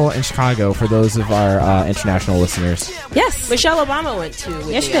high school in Chicago for those of our international listeners. Yes. Michelle Obama went to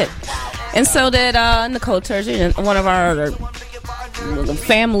Whitney Yes, she did. And so did Nicole Turgeon, one of our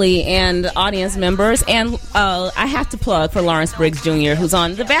family and audience members. And I have to plug for Lawrence Briggs Jr., who's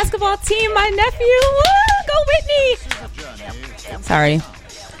on the basketball team, my nephew. Woo! Go Whitney! Sorry.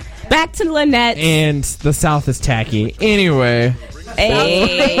 Back to Lynette. And the South is tacky. Anyway.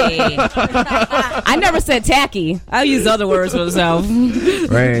 Hey. I never said tacky. I use other words for myself.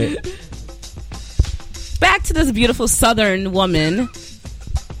 Right. Back to this beautiful Southern woman.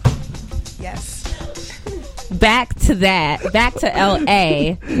 Yes. Back to that. Back to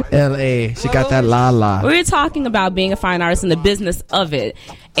L.A. L.A. She got that la-la. We were talking about being a fine artist and the business of it.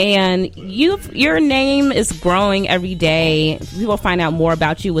 And your name is growing every day. People find out more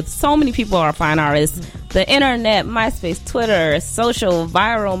about you with so many people who are fine artists. The internet, MySpace, Twitter, social,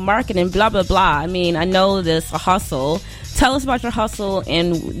 viral marketing, blah, blah, blah. I mean, I know this a hustle. Tell us about your hustle,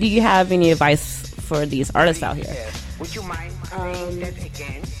 and do you have any advice for these artists out here? Would you mind that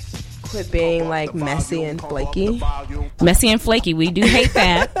again? Quit being like messy and flaky. Messy and flaky. We do hate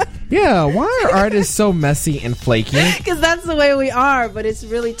that. Yeah, why are artists so messy and flaky? Because that's the way we are, but it's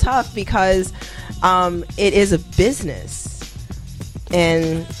really tough because it is a business.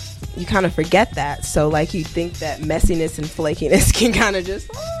 And you kind of forget that. So, like, you think that messiness and flakiness can kind of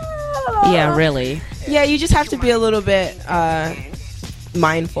just... Yeah, really. Yeah, you just have to be a little bit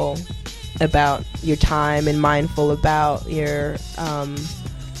mindful about your time and mindful about your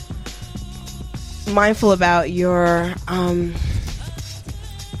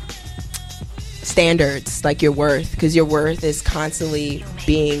standards, like your worth, because your worth is constantly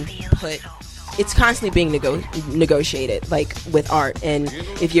being negotiated, like with art. And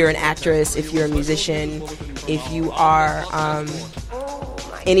if you're an actress, if you're a musician, if you are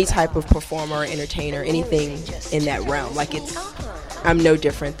any type of performer or entertainer, anything in that realm, like I'm no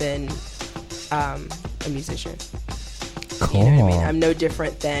different than a musician. Cool. You know what I mean? I'm no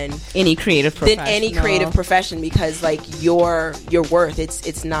different than any creative profession, because like your worth,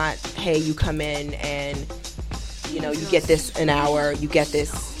 it's not, hey, you come in and you get this an hour, you get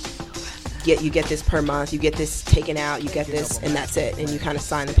this per month, you get this taken out, you get this, and that's it, and you kind of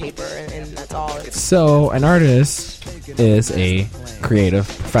sign the paper, and that's all. So an artist is a creative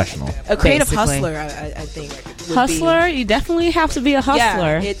professional, a creative hustler. I think hustler. You definitely have to be a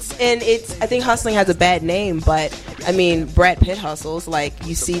hustler. Yeah, I think hustling has a bad name, but I mean, Brad Pitt hustles. Like,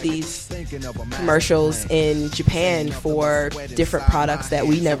 you see these commercials in Japan for different products that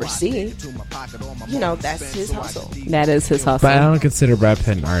we never see. That's his hustle. That is his hustle. But I don't consider Brad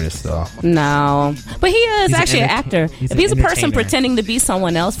Pitt an artist, though. No, but he is actually an actor. If he's a person pretending to be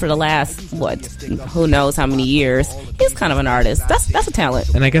someone else for the last who knows how many years, he's kind of an artist. That's a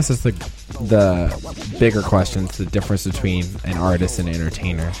talent. And I guess it's the bigger question is the difference between an artist and an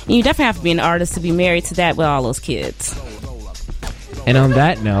entertainer. You definitely have to be an artist to be married to that with all those kids. And on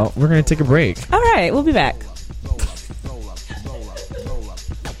that note, we're going to take a break. All right, we'll be back.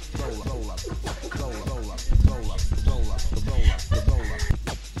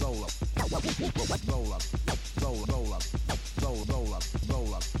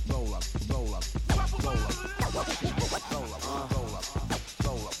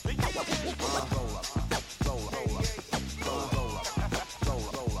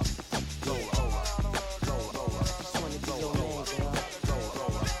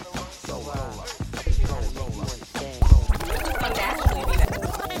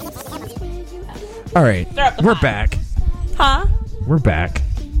 All right, we're back. Huh? We're back.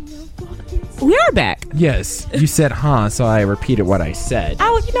 We are back. Yes, you said huh, so I repeated what I said. I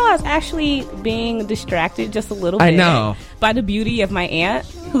was actually being distracted just a little bit. I know. By the beauty of my aunt,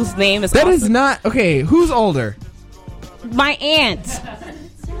 whose name is... That is not... Okay, who's older? My aunt.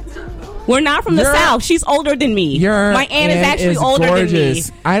 We're not from the South. She's older than me. My aunt is actually older gorgeous.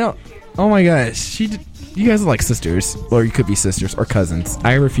 than me. I don't... Oh my gosh. You guys are like sisters. Or you could be sisters or cousins.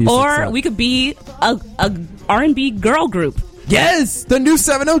 I refuse to accept. Or we could be a R&B girl group. Yes! The new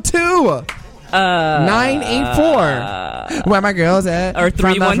 702! 984. Where my girls at? Or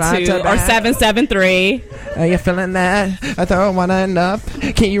 312 or 773. Are you feeling that? I throw one end up.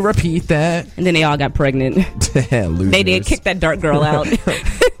 Can you repeat that? And then they all got pregnant. They did kick that dark girl out.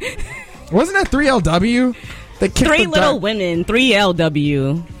 Wasn't that 3LW? They kicked Three Little Women,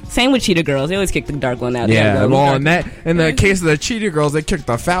 3LW. Same with Cheetah Girls. They always kick the dark one out. Yeah, well, in the case of the Cheetah Girls, they kicked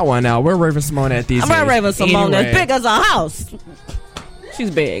the fat one out. We're Raven Simone at these days. I'm Raven Simone, as big as a house.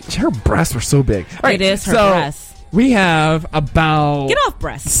 She's big. Her breasts were so big. Right, it is her breasts. We have about... Get off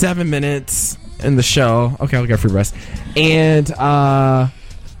breasts. 7 minutes in the show. Okay, I'll get free breasts. And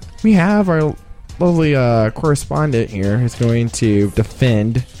we have our lovely correspondent here who's going to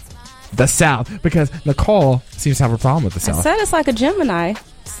defend the South, because Nicole seems to have a problem with the South. I said it's like a Gemini.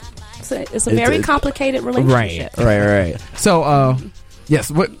 It's a very complicated relationship. Right. So, yes,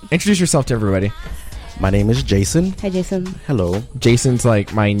 introduce yourself to everybody. My name is Jason. Hi, Jason. Hello. Jason's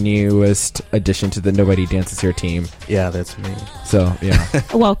like my newest addition to the Nobody Dances Here team. Yeah, that's me. So, yeah.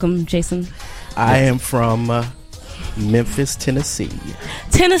 Welcome, Jason. I am from Memphis, Tennessee.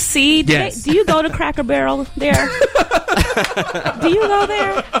 Tennessee? Yes. Do you go to Cracker Barrel there? Do you go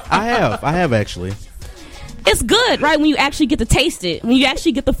there? I have actually. It's good, right? When you actually get to taste it, when you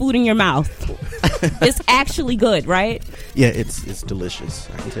actually get the food in your mouth, it's actually good, right? Yeah, it's delicious.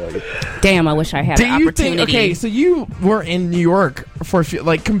 I can tell you. Damn, I wish I had an opportunity. Okay, so you were in New York for a few,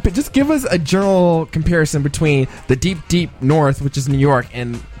 just give us a general comparison between the deep north, which is New York,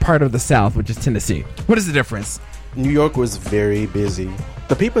 and part of the South, which is Tennessee. What is the difference? New York was very busy.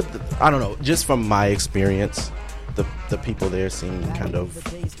 The people, I don't know, just from my experience, the people there seem kind of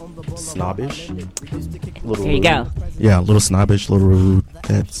snobbish. There you go. Yeah, a little snobbish, a little rude.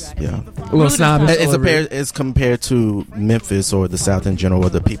 That's, yeah. A little snobbish. It's compared to Memphis or the South in general, where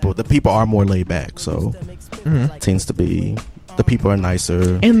the people are more laid back. So it tends to be, the people are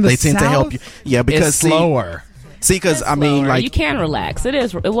nicer. And they tend to help you. Yeah, because slower. See, because I mean, like, you can relax.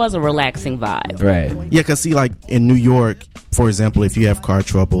 It was a relaxing vibe, right? Yeah, because see, like in New York, for example, if you have car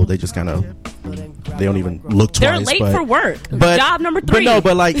trouble, they just kind of They don't even look twice. They're late for work. But, job number 3.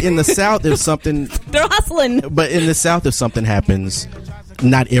 But like in the South, if something they're hustling. But in the South, if something happens,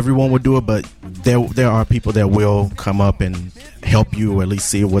 not everyone would do it, but there are people that will come up and help you, or at least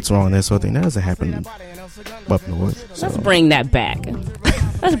see what's wrong and that sort of thing. That doesn't happen up north. So. Let's bring that back.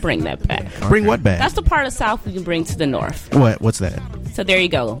 Let's bring that back. Bring what back? That's the part of South we can bring to the North. What's that? So there you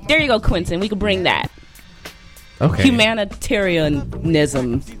go. There you go, Quentin. We can bring that. Okay.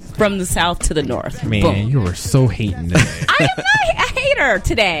 Humanitarianism from the South to the North. Man, boom. You were so hating today. I am not a hater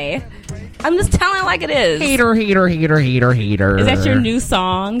today. I'm just telling it like it is. Hater. Is that your new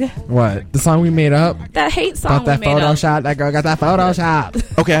song? What? The song we made up? That hate song got that we made Photoshop. Up. That girl got that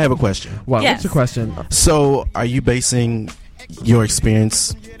Photoshop. Okay, I have a question. What? Yes. What's your question? So, are you basing your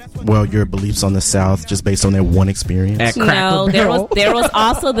experience, your beliefs on the South, just based on that one experience? No, there was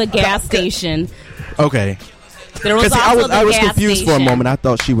also the gas station. Okay. There was also I was gas confused station. for a moment. I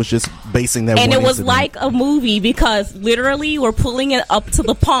thought she was just basing that. And one it was incident. like a movie because literally we're pulling it up to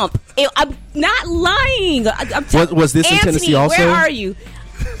the pump. I'm not lying. Was this in Anthony, Tennessee also? Where are you?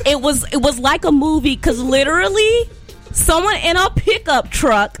 It was like a movie because literally someone in a pickup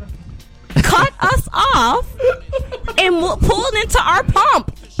truck cut us off and pulled into our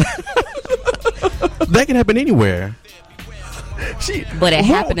pump. That can happen anywhere. But it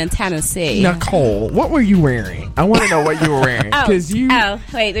happened in Tennessee. Nicole, what were you wearing? I want to know what you were wearing. Wait,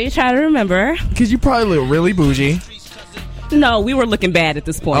 let me try to remember. Because you probably look really bougie. No, we were looking bad at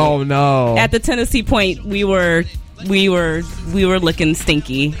this point. Oh no! At the Tennessee point, we were looking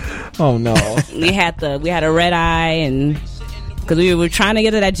stinky. Oh no! we had a red eye, and because we were trying to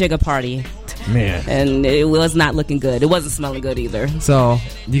get to that Jigga party. Man. And it was not looking good. It wasn't smelling good either. So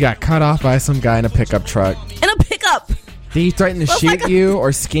you got cut off by some guy in a pickup truck. In a pickup. Did he threaten to shoot you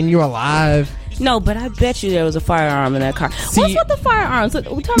or skin you alive? No, but I bet you there was a firearm in that car. What's with the firearms?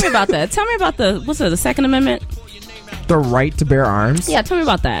 Tell me about that. Tell me about the Second Amendment. The right to bear arms? Yeah, tell me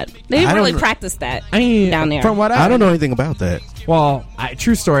about that. They didn't really practice that down there. From what I don't know anything about that. Well,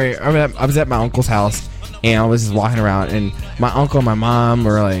 true story. I was at my uncle's house and I was just walking around, and my uncle and my mom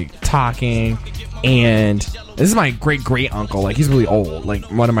were like talking, and this is my great uncle. Like, he's really old, like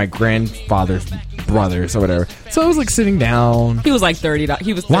one of my grandfather's brothers or whatever. So I was like sitting down. He was like 30.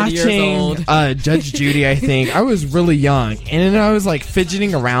 He was 30 years old. Judge Judy, I think. I was really young, and then I was like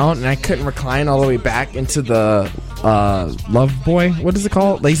fidgeting around, and I couldn't recline all the way back into the Love Boy. What is it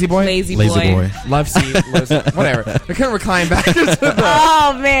called? Lazy Boy. Lazy boy. Love seat. Whatever. I couldn't recline back.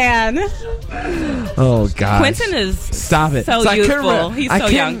 Oh man. Oh god. Quentin is stop it. So youthful. He's so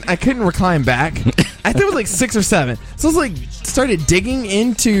young. I couldn't recline back. I think it was like 6 or 7. So I was like started digging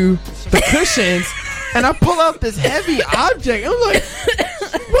into the cushions, and I pull out this heavy object. I'm like,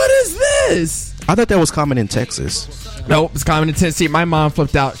 what is this? I thought that was common in Texas. Nope, it's common in Tennessee. My mom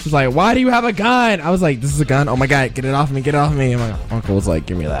flipped out. She's like, why do you have a gun? I was like, this is a gun? Oh my god, get it off me, get it off me. And my uncle was like,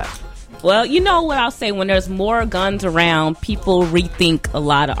 give me that. Well, you know what I'll say, when there's more guns around, people rethink a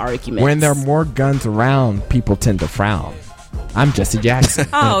lot of arguments. When there are more guns around, people tend to frown. I'm Jesse Jackson.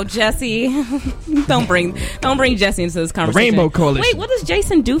 Oh, Jesse. Don't bring Jesse into this conversation. The Rainbow Coalition. Wait, what does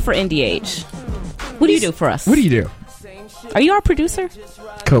Jason do for NDH? What do you do for us? What do you do? Are you our producer?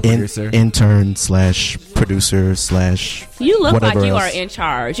 Co-producer. Intern / producer / You look like you else. are in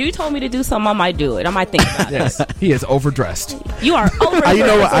charge. You told me to do something, I might do it. I might think about yes, it. he is overdressed. You are overdressed. You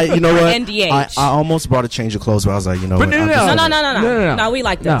know what? NDH. I almost brought a change of clothes, but I was like, you know what? No, we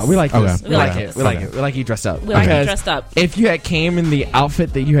like this. No, we like this. Okay. We like it. We like it. We like you dressed up. We like you dressed up. If you had came in the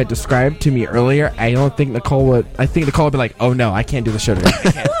outfit that you had described to me earlier, I don't think Nicole would. I think Nicole would be like, "Oh no, I can't do the show today."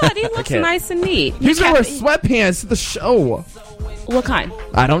 What? He looks nice and neat. He's gonna wear sweatpants to the show. What kind?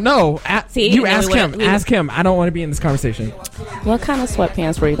 I don't know. You ask him. Ask him. I don't want to be in this conversation. What kind of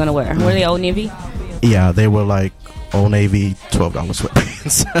sweatpants were you gonna wear? Were they Old Navy? Yeah, they were like Old Navy $12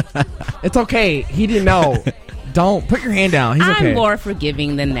 sweatpants. It's okay. He didn't know. Don't put your hand down. He's okay. I'm more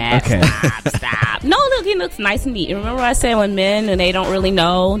forgiving than that. Okay. Stop. No, look, he looks nice and neat. Remember what I said, when men and they don't really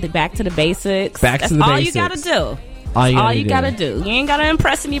know, they're back to the basics. That's all you gotta do. All you gotta do. You ain't gotta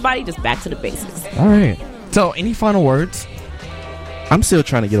impress anybody. Just back to the basics. All right. So, any final words? I'm still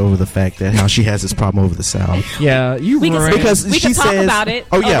trying to get over the fact that how she has this problem over the South. Yeah, we can talk about it.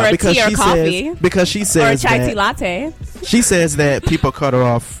 Oh yeah, over because a tea she or coffee, says because she says or a chai tea latte. She says that people cut her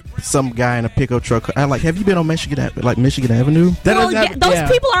off. Some guy in a pickup truck. I'm like, have you been on Michigan Avenue? Those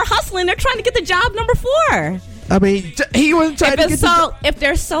people are hustling. They're trying to get the job number 4. I mean, he was trying to get if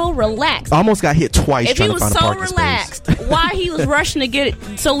they're so relaxed. Almost got hit twice. If he was so relaxed, why he was rushing to get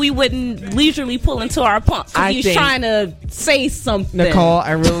it so we wouldn't leisurely pull into our pump? He's trying to say something. Nicole,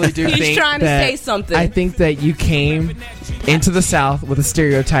 I really do think he's trying to say something. I think that you came into the South with a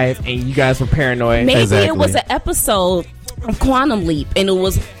stereotype and you guys were paranoid. Maybe it was an episode of Quantum Leap, and it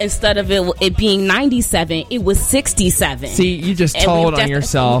was, instead of it being 97, it was 67. See, you just told on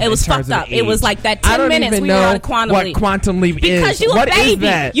yourself. It was fucked up. It was like that 10 minutes we were on Quantum Leap. What Quantum Leap because is. You what a baby. Is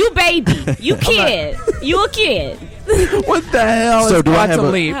that? You baby. You kid. You a kid. What the hell is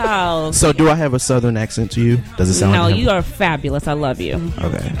Quantum Leap? So do I have a Southern accent to you? Does it sound? No, like you are fabulous. I love you.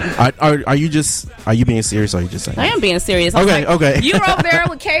 Okay. Are you being serious or are you just saying? I am being serious. Okay. You were over there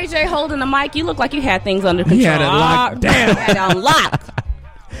with KJ holding the mic. You look like you had things under control. He had it locked down. You had it on lock.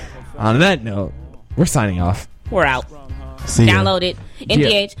 On that note, we're signing off. We're out. See ya. Download it.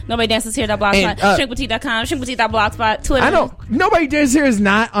 NDH. Nobody dances here.blogspot. Shrinkboutique.com. Shrinkboutique.blogspot. Twitter. Nobody dances here is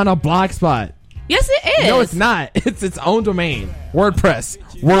not on a blogspot. Yes, it is. No, it's not. It's its own domain. WordPress.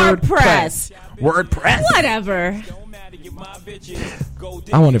 Whatever.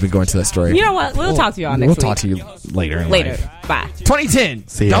 I won't even go into that story. You know what? We'll talk to you all next week. We'll talk to you later. Later. Bye. 2010.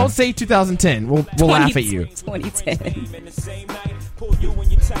 See ya. Don't say 2010. We'll laugh at you. 2010. Pull you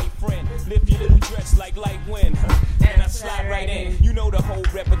and your tight friend. Lift your little dress like light wind. And I slide right in. You know the whole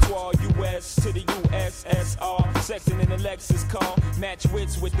repertoire. US to the USSR. Sexing in the Lexus car. Match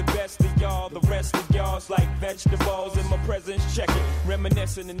wits with the best of y'all. The rest of y'all's like vegetables in my presence. Check it.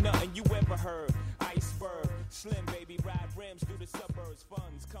 Reminiscing of nothing you ever heard. Iceberg. Slim baby ride rims through the suburbs.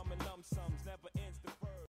 Funds coming lump sums. Never ends.